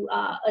that you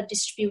are a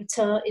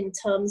distributor in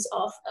terms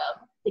of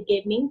the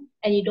gaming,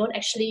 and you don't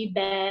actually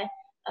bear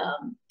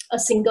a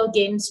single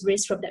game's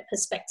risk from that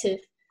perspective.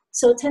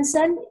 So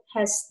Tencent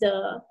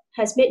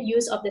has made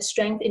use of the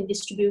strength in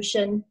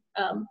distribution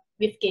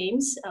with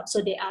games.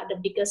 So they are the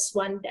biggest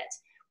one that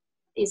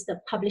is the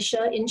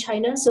publisher in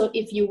China. So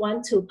if you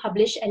want to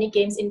publish any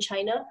games in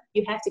China,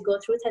 you have to go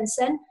through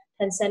Tencent.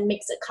 Tencent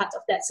makes a cut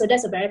of that. So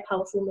that's a very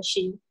powerful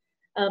machine.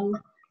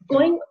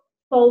 Going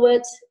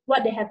forward,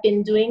 what they have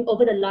been doing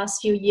over the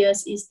last few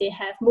years is they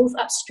have moved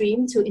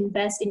upstream to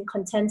invest in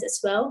content as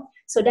well.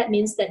 So that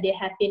means that they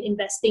have been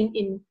investing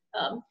in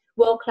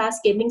world-class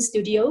gaming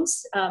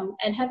studios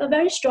and have a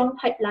very strong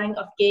pipeline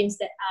of games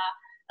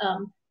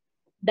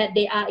that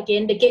they are,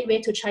 again, the gateway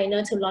to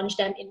China to launch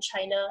them in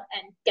China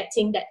and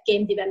getting that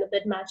game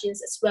development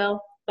margins as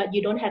well. But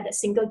you don't have that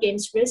single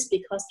games risk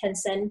because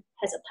Tencent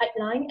has a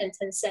pipeline, and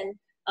Tencent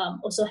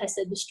also has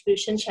a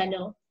distribution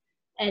channel.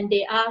 And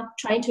they are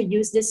trying to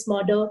use this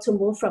model to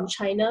move from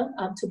China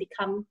to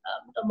become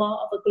more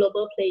of a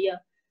global player.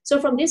 So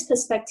from this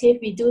perspective,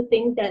 we do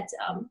think that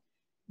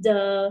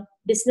the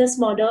business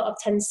model of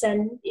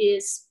Tencent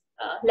is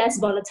less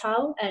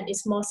volatile and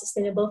is more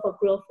sustainable for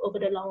growth over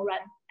the long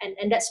run.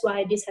 And that's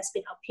why this has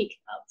been our peak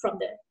from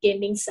the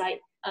gaming side.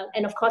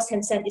 And of course,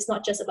 Tencent is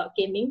not just about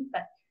gaming,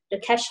 but the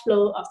cash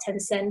flow of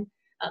Tencent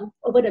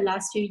over the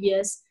last few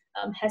years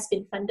has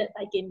been funded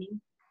by gaming.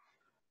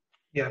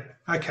 Yeah,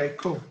 okay,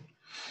 cool.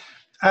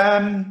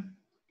 I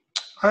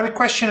had a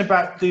question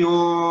about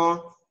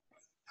your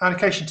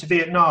allocation to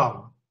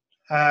Vietnam.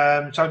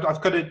 So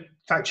I've got a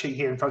fact sheet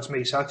here in front of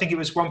me. So I think it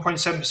was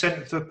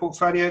 1.7% of the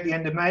portfolio at the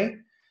end of May.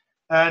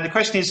 And the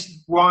question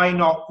is, why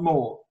not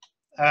more?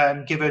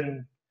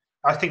 Given,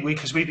 I think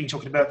because we've been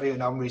talking about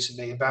Vietnam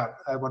recently, about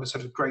what a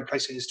sort of great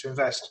place it is to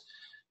invest.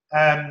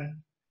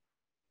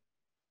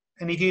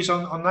 Any views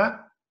on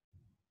that?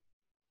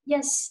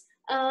 Yes.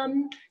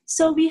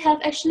 So we have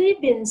actually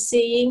been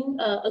seeing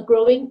a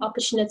growing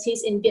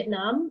opportunities in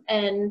Vietnam,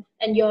 and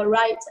you're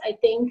right. I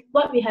think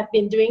what we have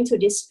been doing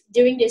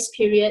during this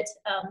period,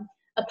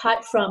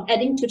 apart from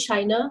adding to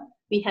China,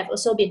 we have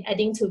also been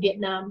adding to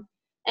Vietnam.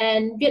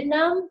 And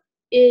Vietnam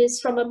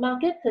is, from a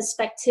market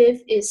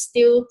perspective, is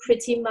still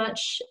pretty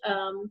much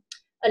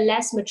a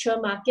less mature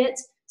market.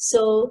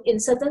 So in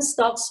certain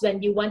stocks,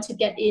 when you want to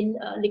get in,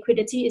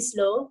 liquidity is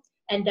low,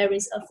 and there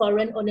is a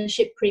foreign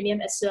ownership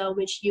premium as well,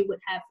 which you would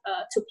have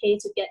to pay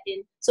to get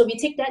in. So we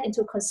take that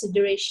into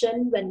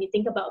consideration when we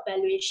think about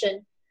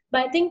valuation.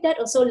 But I think that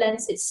also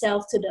lends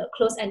itself to the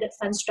closed-ended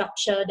fund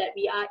structure that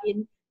we are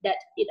in, that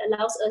it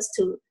allows us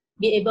to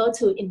be able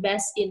to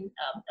invest in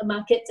a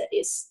market that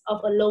is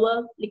of a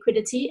lower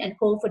liquidity and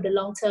hold for the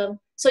long term.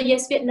 So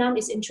yes, Vietnam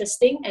is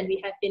interesting, and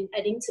we have been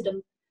adding to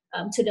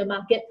the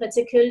market,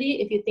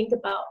 particularly if you think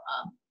about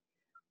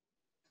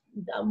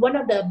one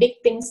of the big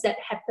things that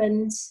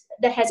happens,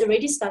 that has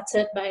already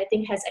started, but I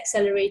think has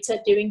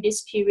accelerated during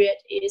this period,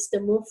 is the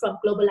move from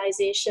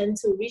globalization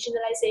to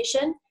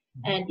regionalization.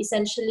 And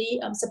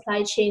essentially,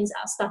 supply chains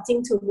are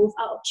starting to move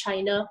out of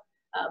China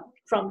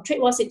from trade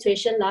war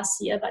situation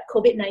last year, but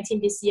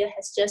COVID-19 this year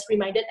has just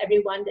reminded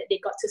everyone that they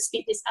got to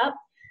speed this up.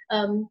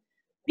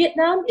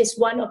 Vietnam is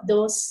one of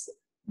those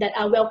that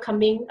are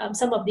welcoming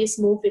some of these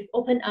moves with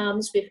open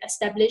arms, with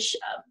established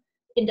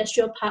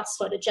industrial parks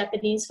for the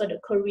Japanese, for the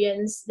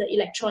Koreans, the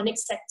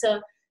electronics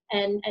sector,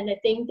 and I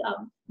think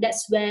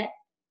that's where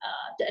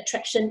the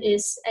attraction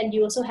is. And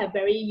you also have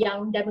very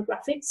young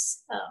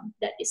demographics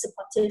that is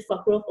supportive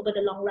for growth over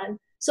the long run.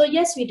 So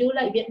yes, we do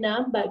like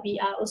Vietnam, but we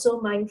are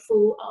also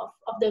mindful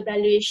of the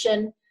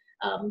valuation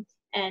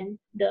and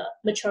the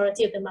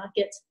maturity of the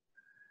market.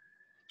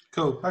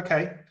 Cool,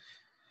 okay.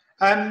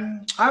 I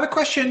have a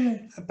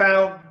question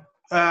about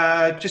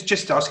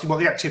just asking what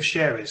the active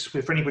share is.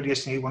 For anybody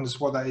listening who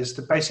wonders what that is,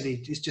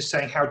 basically it's just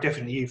saying how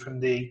different are you from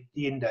the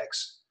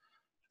index.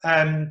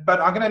 But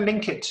I'm going to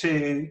link it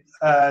to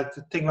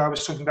the thing I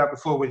was talking about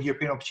before with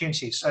European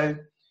opportunities. So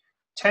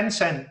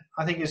Tencent,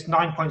 I think, is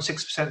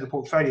 9.6% of the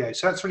portfolio.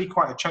 So that's really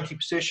quite a chunky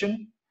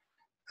position.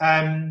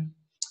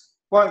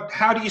 Well,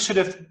 how do you sort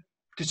of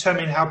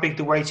determine how big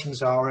the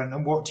weightings are,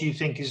 and what do you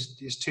think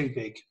is too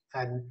big?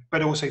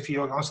 But also, if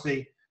you answer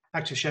the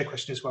active share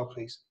question as well,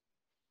 please.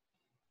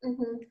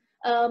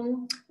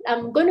 I'm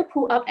going to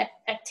pull up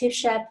active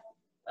share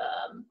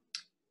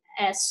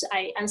as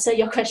I answer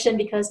your question,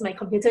 because my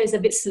computer is a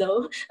bit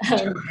slow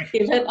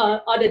given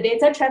all the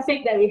data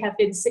traffic that we have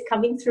been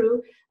coming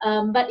through.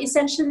 But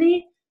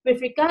essentially,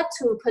 with regard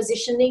to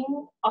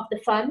positioning of the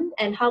fund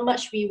and how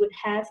much we would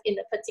have in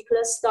a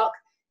particular stock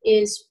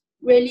is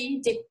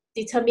really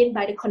determined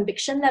by the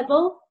conviction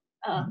level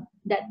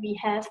that we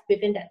have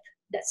within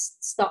that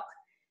stock.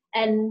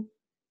 And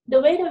the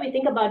way that we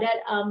think about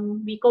that,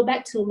 we go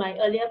back to my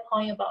earlier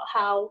point about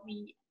how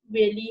we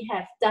really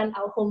have done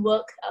our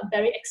homework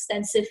very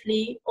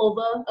extensively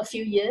over a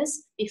few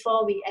years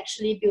before we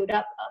actually build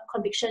up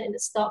conviction in the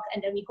stock,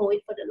 and then we hold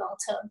it for the long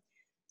term.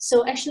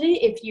 So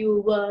actually, if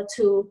you were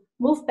to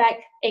move back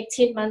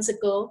 18 months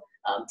ago,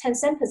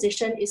 Tencent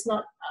position is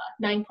not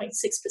 9.6%.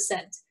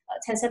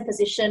 Tencent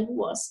position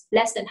was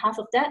less than half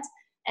of that.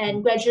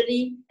 And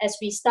gradually, as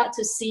we start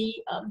to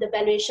see the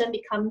valuation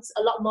becomes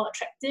a lot more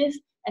attractive,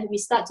 and we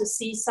start to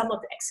see some of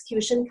the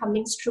execution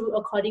coming through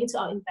according to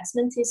our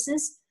investment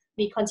thesis,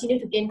 we continue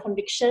to gain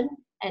conviction,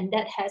 and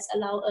that has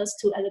allowed us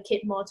to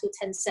allocate more to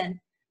Tencent.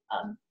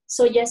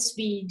 So yes,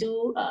 we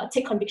do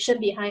take conviction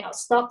behind our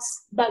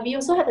stocks, but we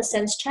also have a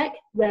sense check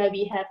where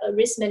we have a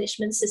risk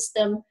management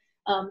system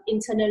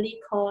internally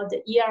called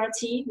the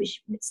ERT,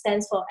 which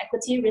stands for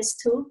Equity Risk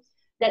Tool,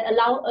 that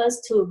allow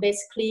us to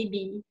basically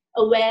be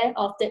aware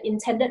of the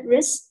intended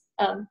risk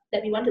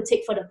that we want to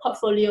take for the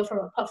portfolio from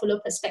a portfolio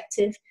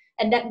perspective.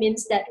 And that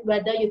means that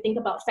whether you think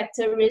about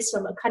factor risk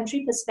from a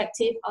country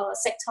perspective or a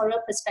sectoral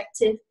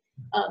perspective,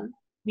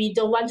 we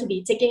don't want to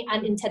be taking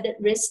unintended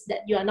risks that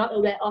you are not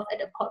aware of at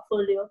the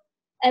portfolio.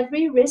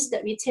 Every risk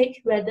that we take,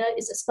 whether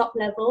it's a stock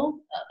level,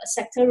 a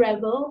sector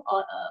level, or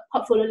a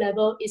portfolio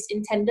level, is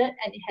intended,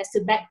 and it has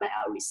to back by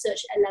our research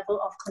and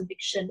level of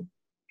conviction.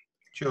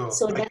 Sure.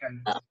 So that's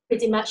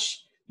pretty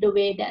much the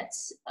way that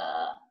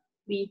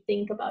we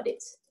think about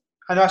it.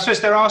 And I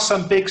suppose there are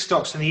some big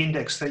stocks in the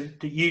index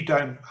that you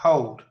don't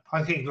hold.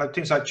 I think like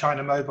things like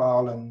China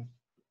Mobile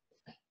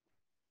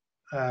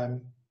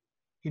and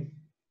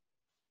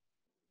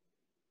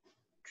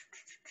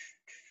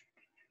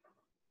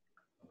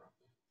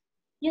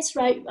yes,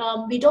 right.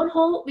 We don't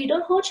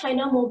hold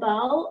China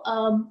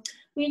Mobile.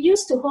 We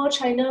used to hold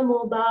China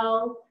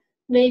Mobile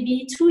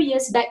maybe 2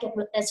 years back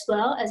as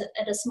well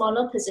at a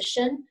smaller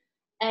position,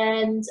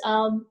 and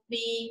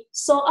we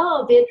sold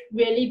out of it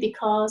really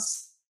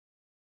because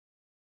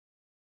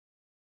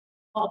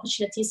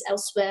opportunities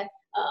elsewhere.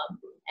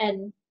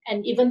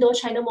 And even though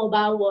China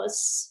Mobile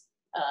was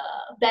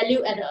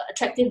valued at an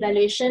attractive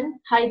valuation,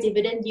 high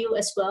dividend yield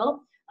as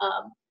well,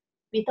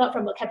 we thought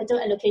from a capital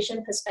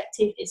allocation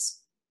perspective,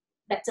 it's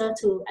better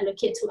to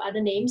allocate to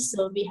other names.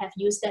 So we have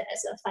used that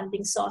as a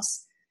funding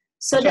source.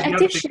 So the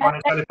active share,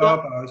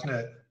 Alibaba, isn't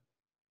it?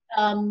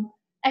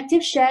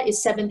 Active share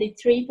is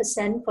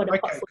 73% for the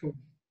portfolio. Cool.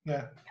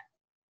 Yeah.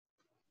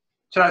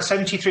 So that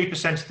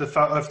 73%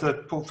 of the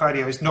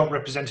portfolio is not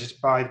represented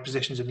by the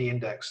positions in the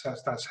index.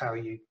 That's how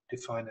you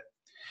define it.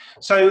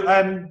 So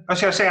I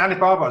say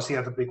Alibaba is the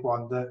other big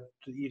one that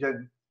you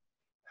don't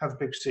have a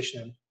big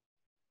position in.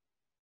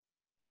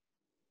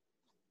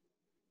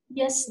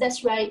 Yes,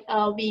 that's right.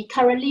 We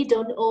currently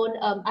don't own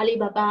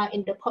Alibaba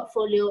in the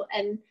portfolio,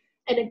 and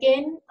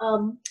again,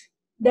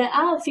 there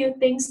are a few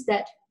things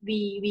that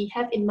we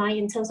have in mind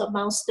in terms of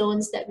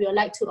milestones that we would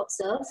like to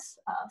observe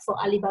for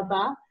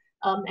Alibaba.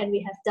 And we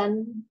have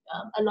done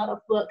a lot of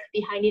work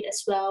behind it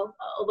as well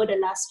over the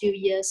last few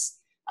years,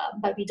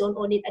 but we don't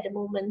own it at the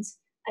moment.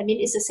 I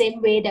mean, it's the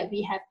same way that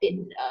we have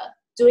been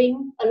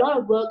doing a lot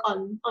of work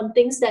on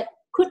things that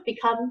could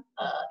become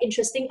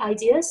interesting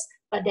ideas,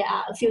 but there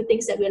are a few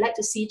things that we'd like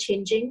to see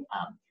changing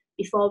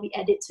before we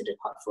add it to the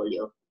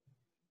portfolio.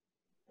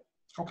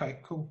 Okay,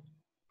 cool.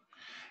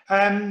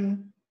 I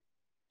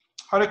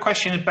had a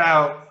question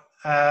about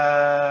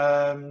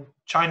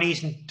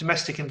Chinese and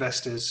domestic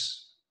investors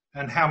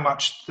and how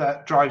much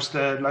that drives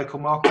the local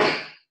market.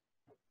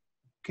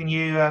 Can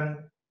you, I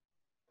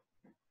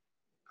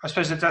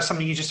suppose that's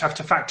something you just have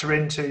to factor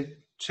into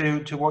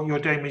to what you're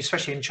doing,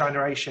 especially in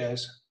China A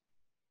shares.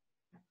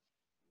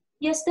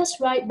 Yes, that's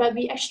right, but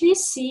we actually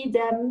see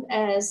them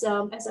as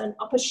an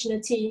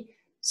opportunity.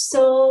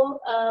 So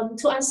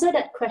to answer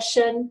that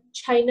question,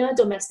 China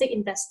domestic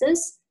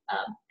investors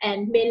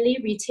and mainly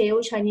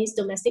retail Chinese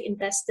domestic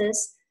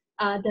investors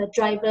are the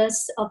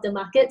drivers of the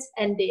market,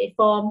 and they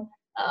form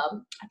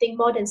I think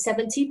more than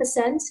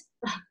 70%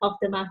 of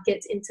the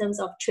market in terms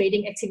of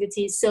trading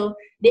activities. So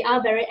they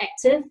are very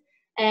active,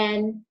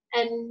 and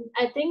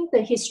I think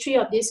the history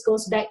of this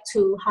goes back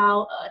to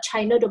how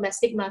China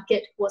domestic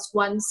market was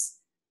once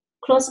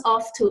closed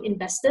off to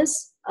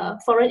investors,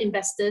 foreign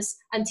investors,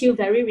 until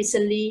very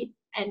recently,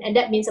 and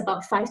that means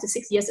about 5 to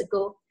 6 years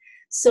ago.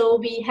 So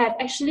we have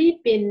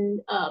actually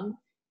been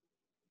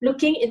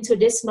looking into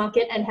this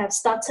market and have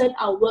started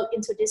our work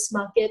into this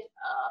market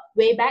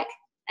way back.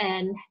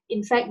 And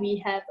in fact,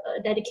 we have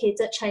a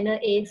dedicated China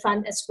A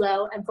fund as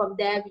well. And from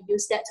there, we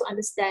use that to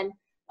understand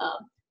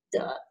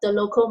the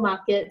local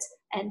market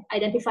and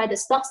identify the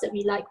stocks that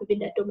we like within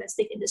that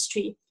domestic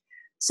industry.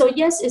 So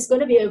yes, it's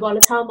going to be a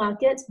volatile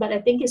market, but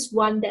I think it's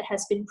one that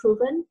has been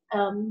proven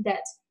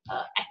that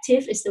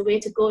active is the way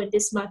to go in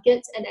this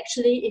market. And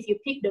actually, if you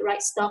pick the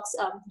right stocks,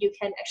 you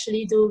can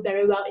actually do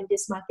very well in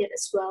this market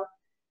as well.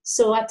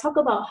 So I talk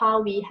about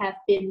how we have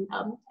been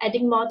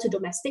adding more to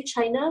domestic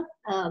China,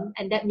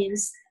 and that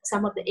means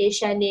some of the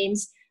A-share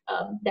names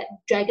that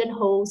Dragon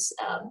holds.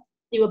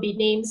 It will be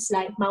names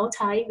like Mao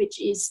Tai,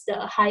 which is the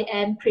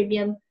high-end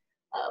premium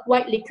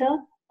white liquor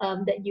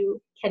that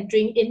you can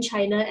drink in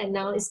China, and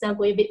now it's now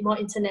going a bit more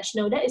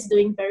international. That is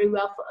doing very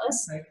well for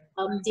us. Right.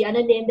 The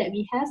other name that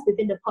we have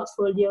within the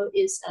portfolio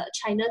is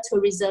China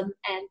Tourism,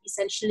 and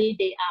essentially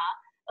they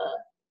are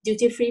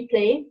duty-free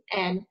play.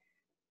 And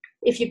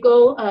if you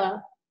go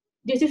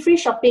duty-free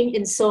shopping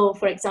in Seoul,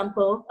 for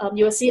example,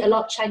 you will see a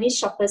lot of Chinese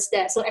shoppers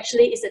there. So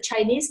actually it's the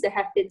Chinese that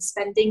have been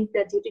spending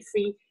the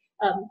duty-free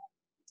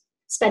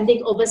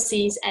spending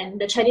overseas,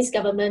 and the Chinese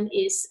government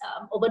is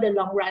over the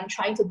long run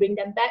trying to bring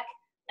them back.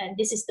 And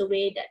this is the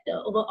way that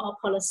the overall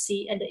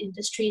policy and the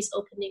industry is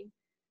opening.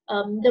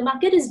 The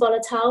market is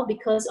volatile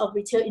because of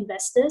retail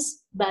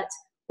investors, but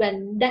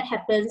when that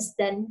happens,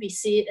 then we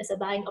see it as a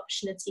buying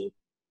opportunity.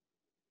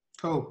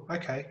 Cool,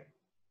 okay.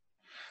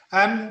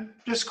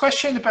 There's a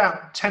question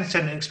about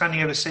Tencent and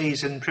expanding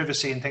overseas and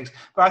privacy and things,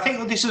 but I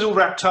think this is all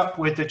wrapped up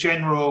with the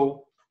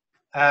general,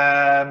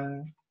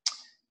 I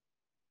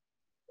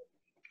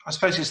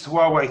suppose it's the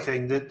Huawei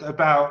thing, that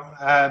about,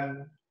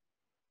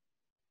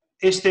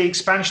 is the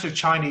expansion of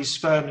Chinese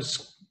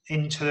firms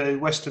into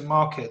Western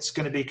markets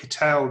going to be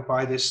curtailed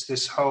by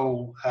this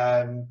whole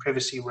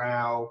privacy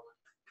row,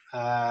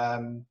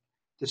 the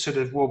sort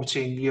of war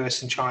between the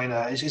US and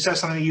China? Is that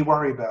something you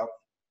worry about?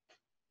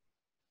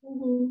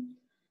 Mm-hmm.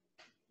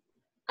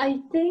 I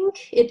think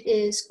it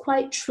is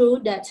quite true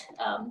that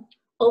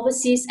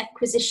overseas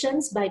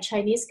acquisitions by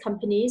Chinese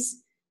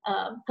companies,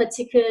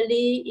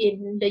 particularly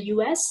in the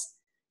US,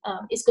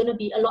 is going to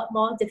be a lot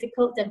more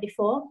difficult than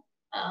before,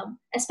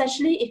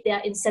 especially if they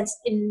are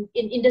in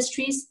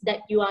industries that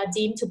you are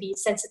deemed to be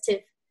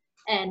sensitive.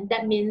 And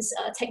that means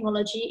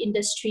technology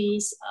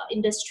industries,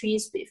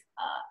 industries with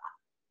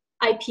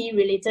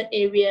IP-related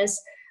areas,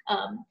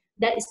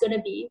 that is going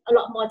to be a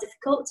lot more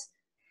difficult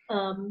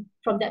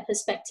from that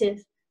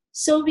perspective.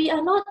 So we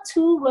are not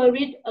too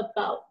worried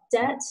about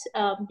that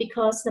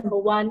because number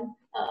one,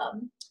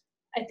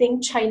 I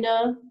think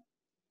China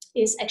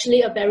is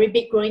actually a very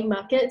big growing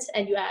market,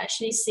 and you are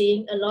actually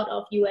seeing a lot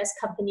of US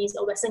companies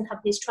or Western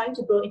companies trying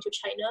to grow into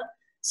China.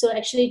 So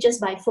actually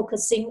just by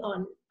focusing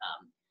on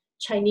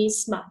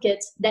Chinese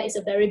market, that is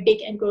a very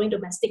big and growing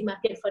domestic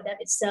market for them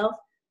itself.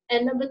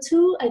 And number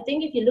two, I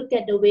think if you look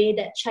at the way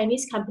that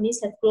Chinese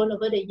companies have grown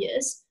over the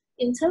years,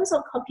 in terms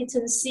of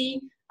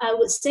competency, I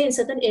would say in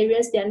certain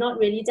areas, they are not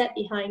really that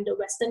behind the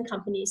Western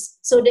companies.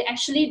 So they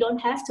actually don't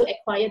have to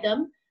acquire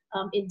them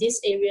in these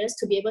areas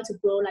to be able to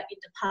grow like in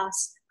the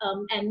past.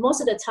 And most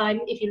of the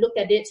time, if you look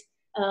at it,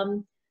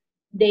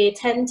 they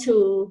tend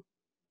to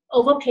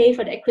overpay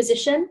for the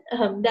acquisition.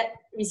 That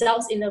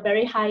results in a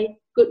very high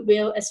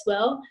goodwill as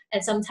well.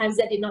 And sometimes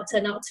that did not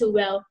turn out too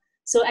well.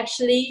 So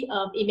actually,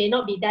 it may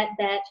not be that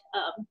bad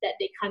that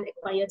they can't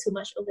acquire too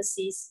much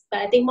overseas.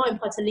 But I think more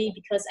importantly,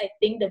 because I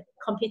think the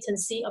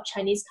competency of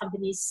Chinese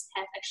companies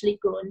have actually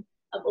grown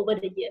over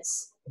the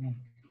years.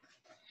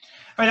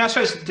 I mean, I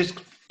suppose this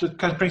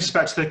kind of brings us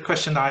back to the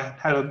question I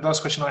had, the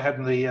last question I had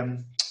on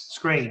the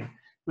screen,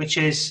 which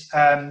is,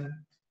 I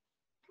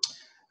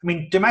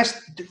mean,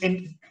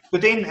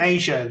 within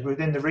Asia,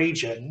 within the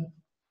region,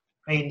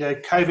 I mean, the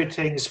COVID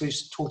things we've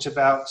talked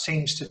about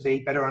seems to be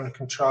better under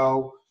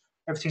control.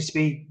 Everything seems to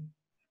be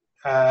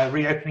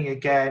reopening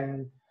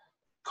again.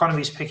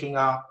 Economy's picking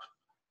up.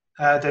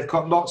 They've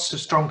got lots of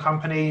strong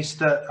companies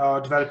that are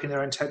developing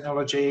their own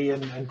technology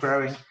and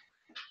growing.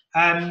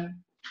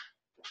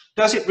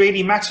 Does it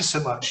really matter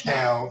so much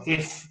now?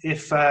 If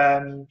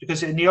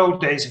because in the old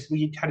days, if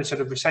we had a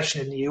sort of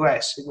recession in the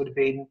US, it would have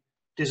been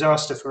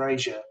disaster for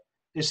Asia.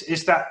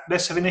 Is that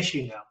less of an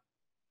issue now?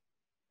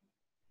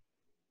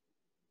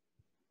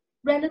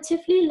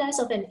 Relatively less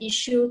of an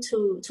issue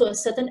to a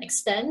certain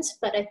extent,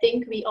 but I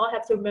think we all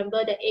have to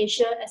remember that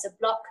Asia as a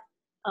bloc,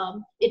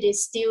 it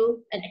is still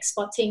an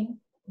exporting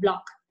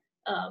bloc,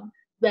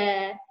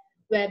 where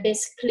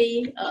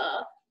basically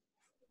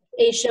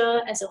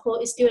Asia as a whole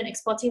is still an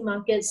exporting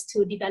markets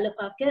to developed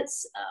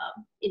markets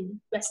in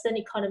Western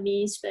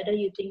economies, whether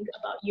you think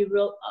about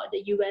Europe or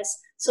the US.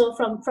 So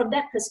from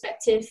that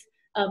perspective,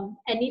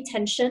 any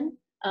tension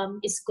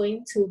is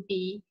going to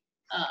be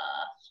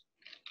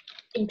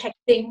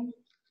impacting,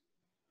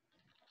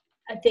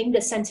 I think,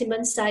 the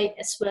sentiment side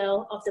as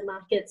well of the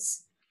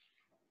markets.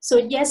 So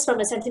yes, from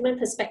a sentiment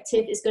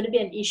perspective, it's going to be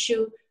an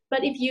issue.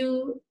 But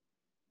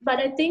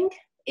I think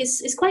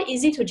it's quite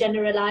easy to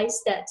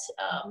generalize that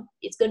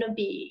it's going to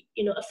be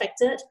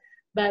affected.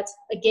 But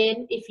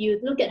again, if you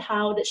look at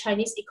how the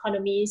Chinese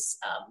economies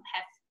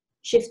have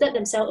shifted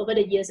themselves over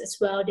the years as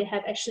well, they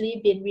have actually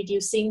been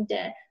reducing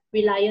their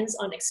reliance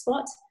on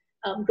export,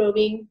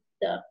 growing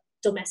the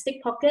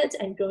domestic pocket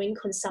and growing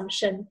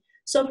consumption.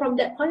 So from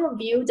that point of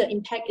view, the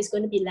impact is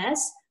going to be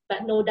less,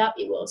 but no doubt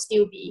it will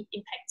still be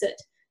impacted.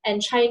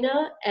 And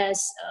China as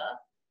a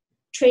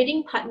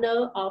trading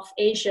partner of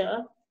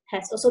Asia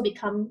has also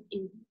become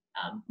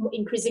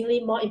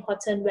increasingly more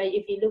important, where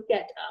if you look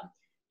at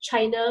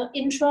China,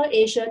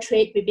 intra-Asia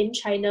trade within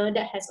China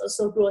that has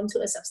also grown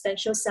to a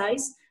substantial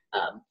size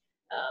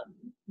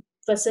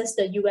versus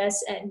the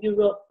US and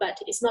Europe, but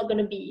it's not going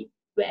to be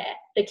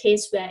the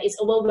case where it's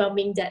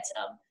overwhelming that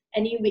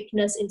any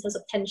weakness in terms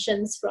of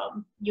tensions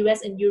from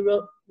US and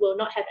Europe will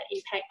not have an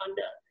impact on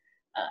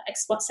the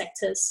export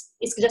sectors.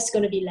 It's just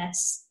going to be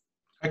less.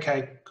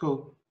 Okay,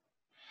 cool.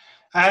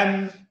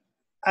 And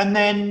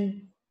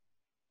then,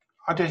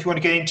 I don't know if you want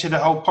to get into the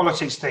whole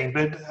politics thing,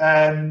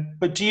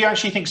 but do you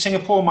actually think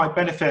Singapore might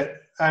benefit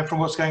from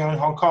what's going on in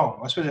Hong Kong?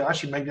 I suppose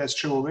actually maybe that's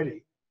true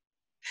already.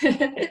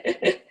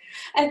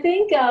 I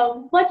think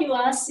what you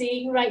are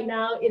seeing right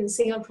now in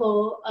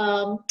Singapore,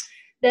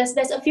 there's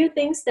a few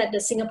things that the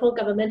Singapore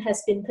government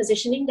has been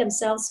positioning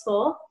themselves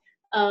for.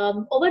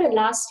 Over the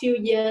last few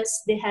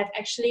years, they have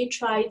actually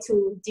tried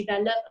to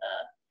develop a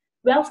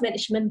wealth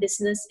management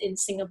business in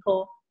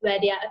Singapore, where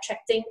they are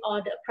attracting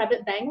all the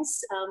private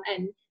banks,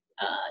 and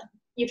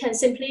you can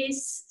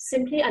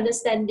simply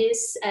understand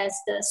this as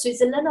the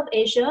Switzerland of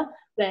Asia,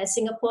 where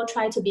Singapore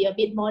try to be a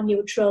bit more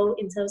neutral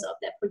in terms of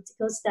their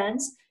political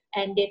stance,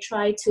 and they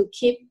try to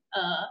keep,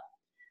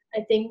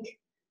 I think,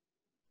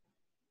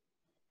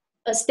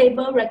 a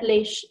stable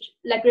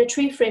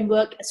regulatory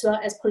framework as well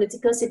as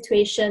political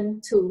situation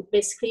to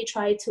basically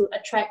try to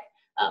attract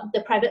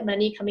the private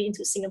money coming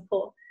into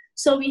Singapore.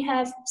 So we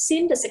have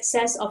seen the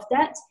success of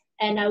that,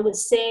 and I would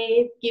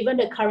say, given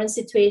the current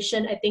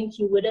situation, I think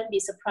you wouldn't be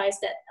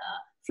surprised that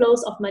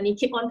flows of money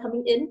keep on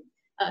coming in.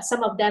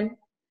 Some of them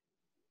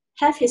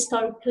have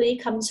historically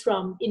comes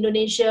from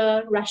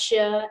Indonesia,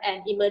 Russia,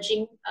 and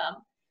emerging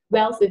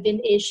wealth within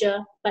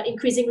Asia, but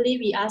increasingly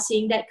we are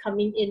seeing that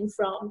coming in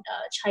from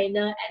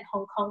China and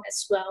Hong Kong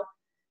as well.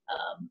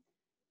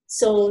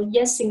 So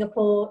yes,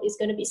 Singapore is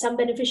going to be some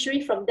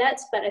beneficiary from that,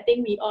 but I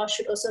think we all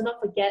should also not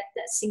forget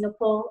that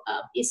Singapore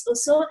is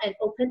also an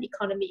open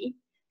economy.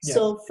 Yes.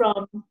 So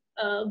from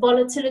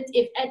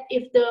volatility,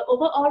 if the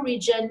overall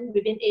region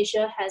within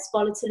Asia has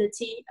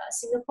volatility,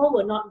 Singapore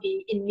will not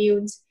be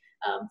immune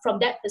from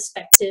that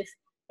perspective.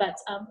 But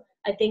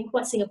I think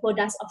what Singapore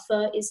does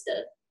offer is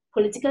the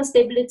political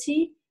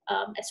stability,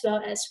 as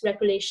well as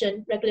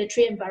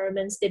regulatory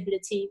environment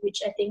stability,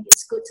 which I think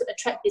is good to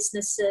attract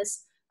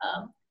businesses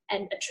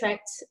and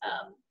attract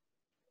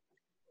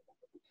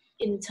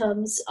in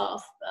terms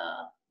of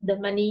the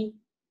money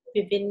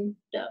within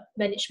the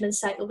management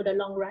side over the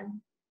long run.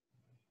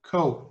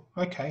 Cool.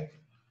 Okay.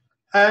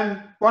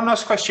 One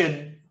last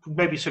question.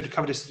 Maybe sort of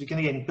covered this at the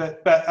beginning,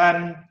 but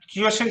can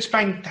you also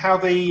explain how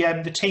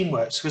the team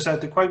works? Because one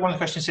of the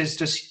questions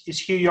is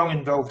Hugh Yong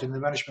involved in the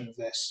management of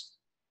this?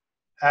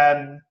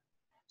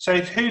 So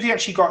who have you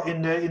actually got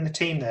in the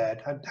team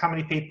there? And how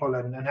many people,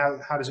 and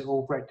how does it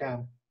all break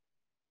down?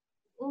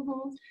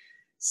 Mm-hmm.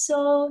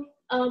 So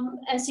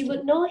as you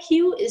would know,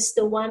 Hugh is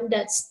the one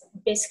that's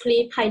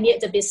basically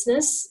pioneered the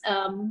business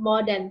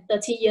more than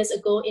 30 years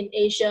ago in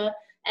Asia,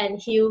 and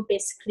Hugh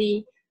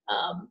basically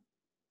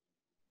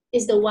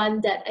is the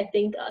one that I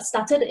think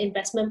started the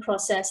investment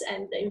process,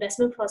 and the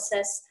investment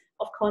process,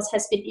 of course,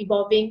 has been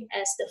evolving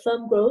as the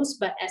firm grows,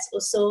 but as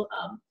also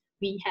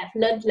we have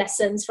learned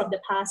lessons from the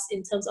past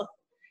in terms of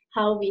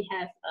how we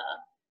have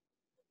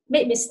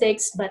made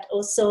mistakes, but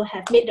also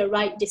have made the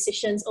right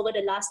decisions over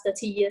the last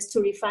 30 years to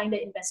refine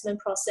the investment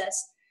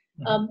process.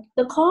 Mm-hmm.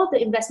 The core of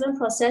the investment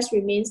process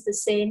remains the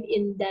same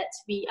in that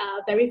we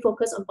are very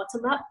focused on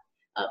bottom-up,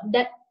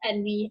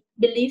 and we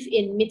believe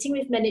in meeting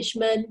with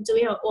management,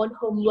 doing our own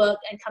homework,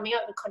 and coming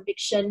out with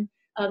conviction.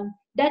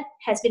 That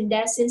has been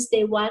there since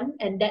day one,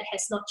 and that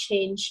has not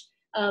changed.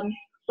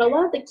 But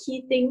one of the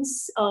key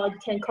things, or you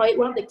can call it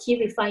one of the key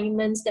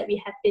refinements that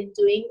we have been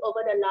doing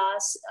over the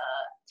last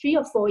 3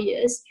 or 4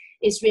 years,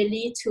 is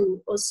really to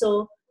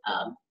also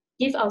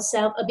give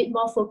ourselves a bit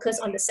more focus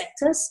on the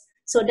sectors.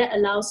 So that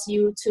allows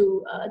you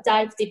to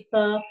dive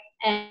deeper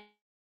and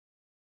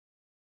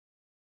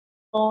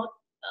more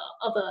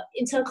of a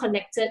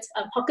interconnected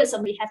pockets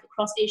that we have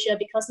across Asia,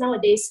 because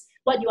nowadays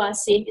what you are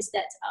seeing is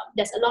that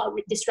there's a lot of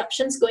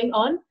disruptions going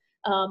on,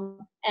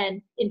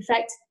 and in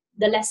fact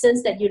the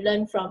lessons that you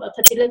learn from a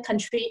particular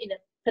country in a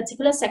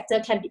particular sector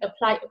can be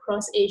applied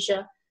across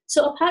Asia.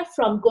 So apart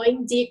from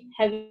going deep,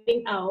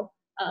 having our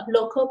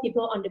local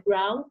people on the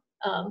ground,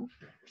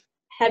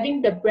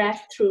 having the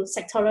breadth through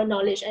sectoral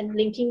knowledge and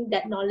linking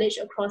that knowledge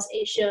across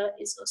Asia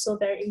is also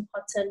very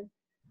important.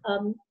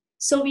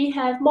 So we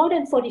have more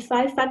than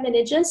 45 fund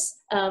managers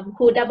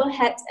who double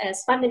hat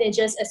as fund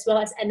managers as well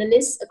as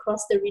analysts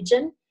across the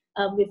region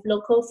with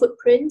local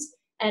footprint.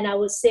 And I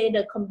would say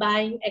the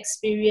combined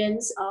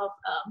experience of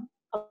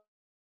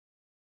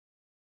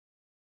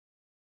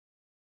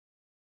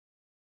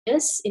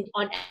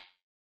on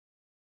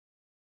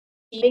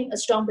having a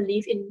strong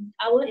belief in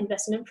our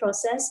investment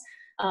process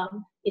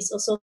is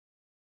also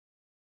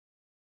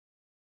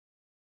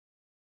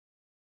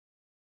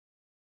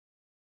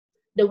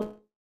because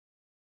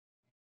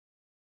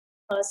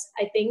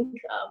I think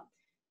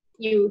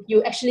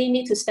you actually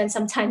need to spend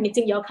some time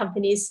meeting your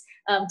companies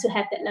to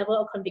have that level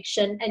of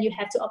conviction, and you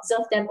have to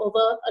observe them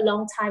over a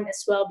long time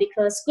as well,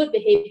 because good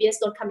behaviors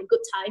don't come in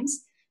good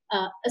times.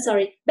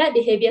 bad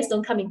behaviors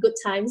don't come in good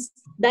times.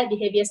 Bad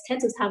behaviors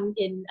tend to come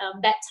in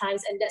bad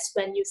times, and that's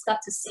when you start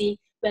to see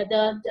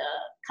whether the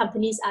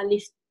companies are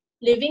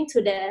living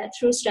to their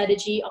true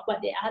strategy of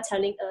what they are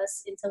telling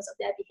us in terms of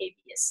their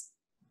behaviors.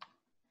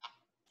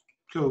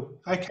 Cool.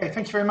 Okay,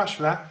 thank you very much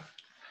for that.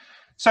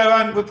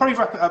 So we'll probably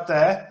wrap it up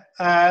there.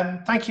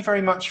 Thank you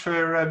very much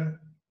for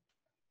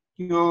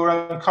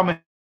your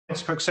comments,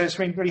 Pruksa. So it's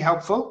been really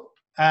helpful.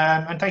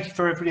 And thank you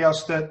for everybody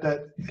else that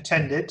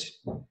attended.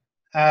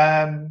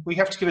 We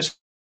have to give us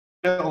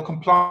a little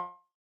compliance.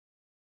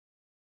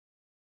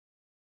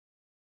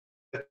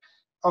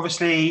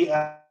 Obviously,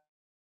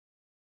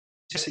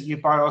 just that you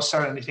buy or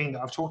sell anything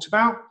that I've talked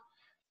about.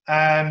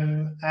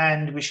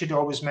 And we should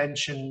always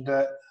mention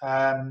that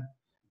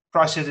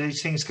prices of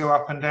these things go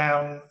up and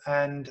down,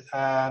 and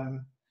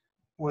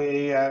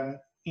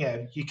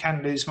you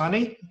can lose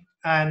money.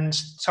 And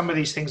some of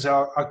these things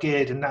are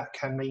geared, and that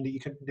can mean that you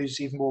can lose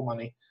even more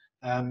money,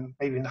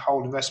 maybe in the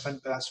whole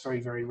investment, but that's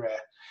very, very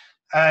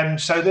rare.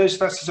 So that's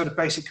the sort of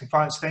basic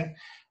compliance thing.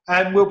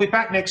 We'll be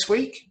back next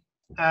week.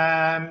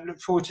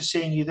 Look forward to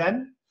seeing you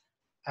then.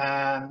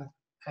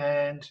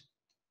 And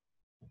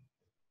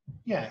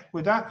yeah,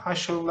 with that, I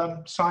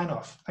shall sign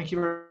off. Thank you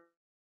very much.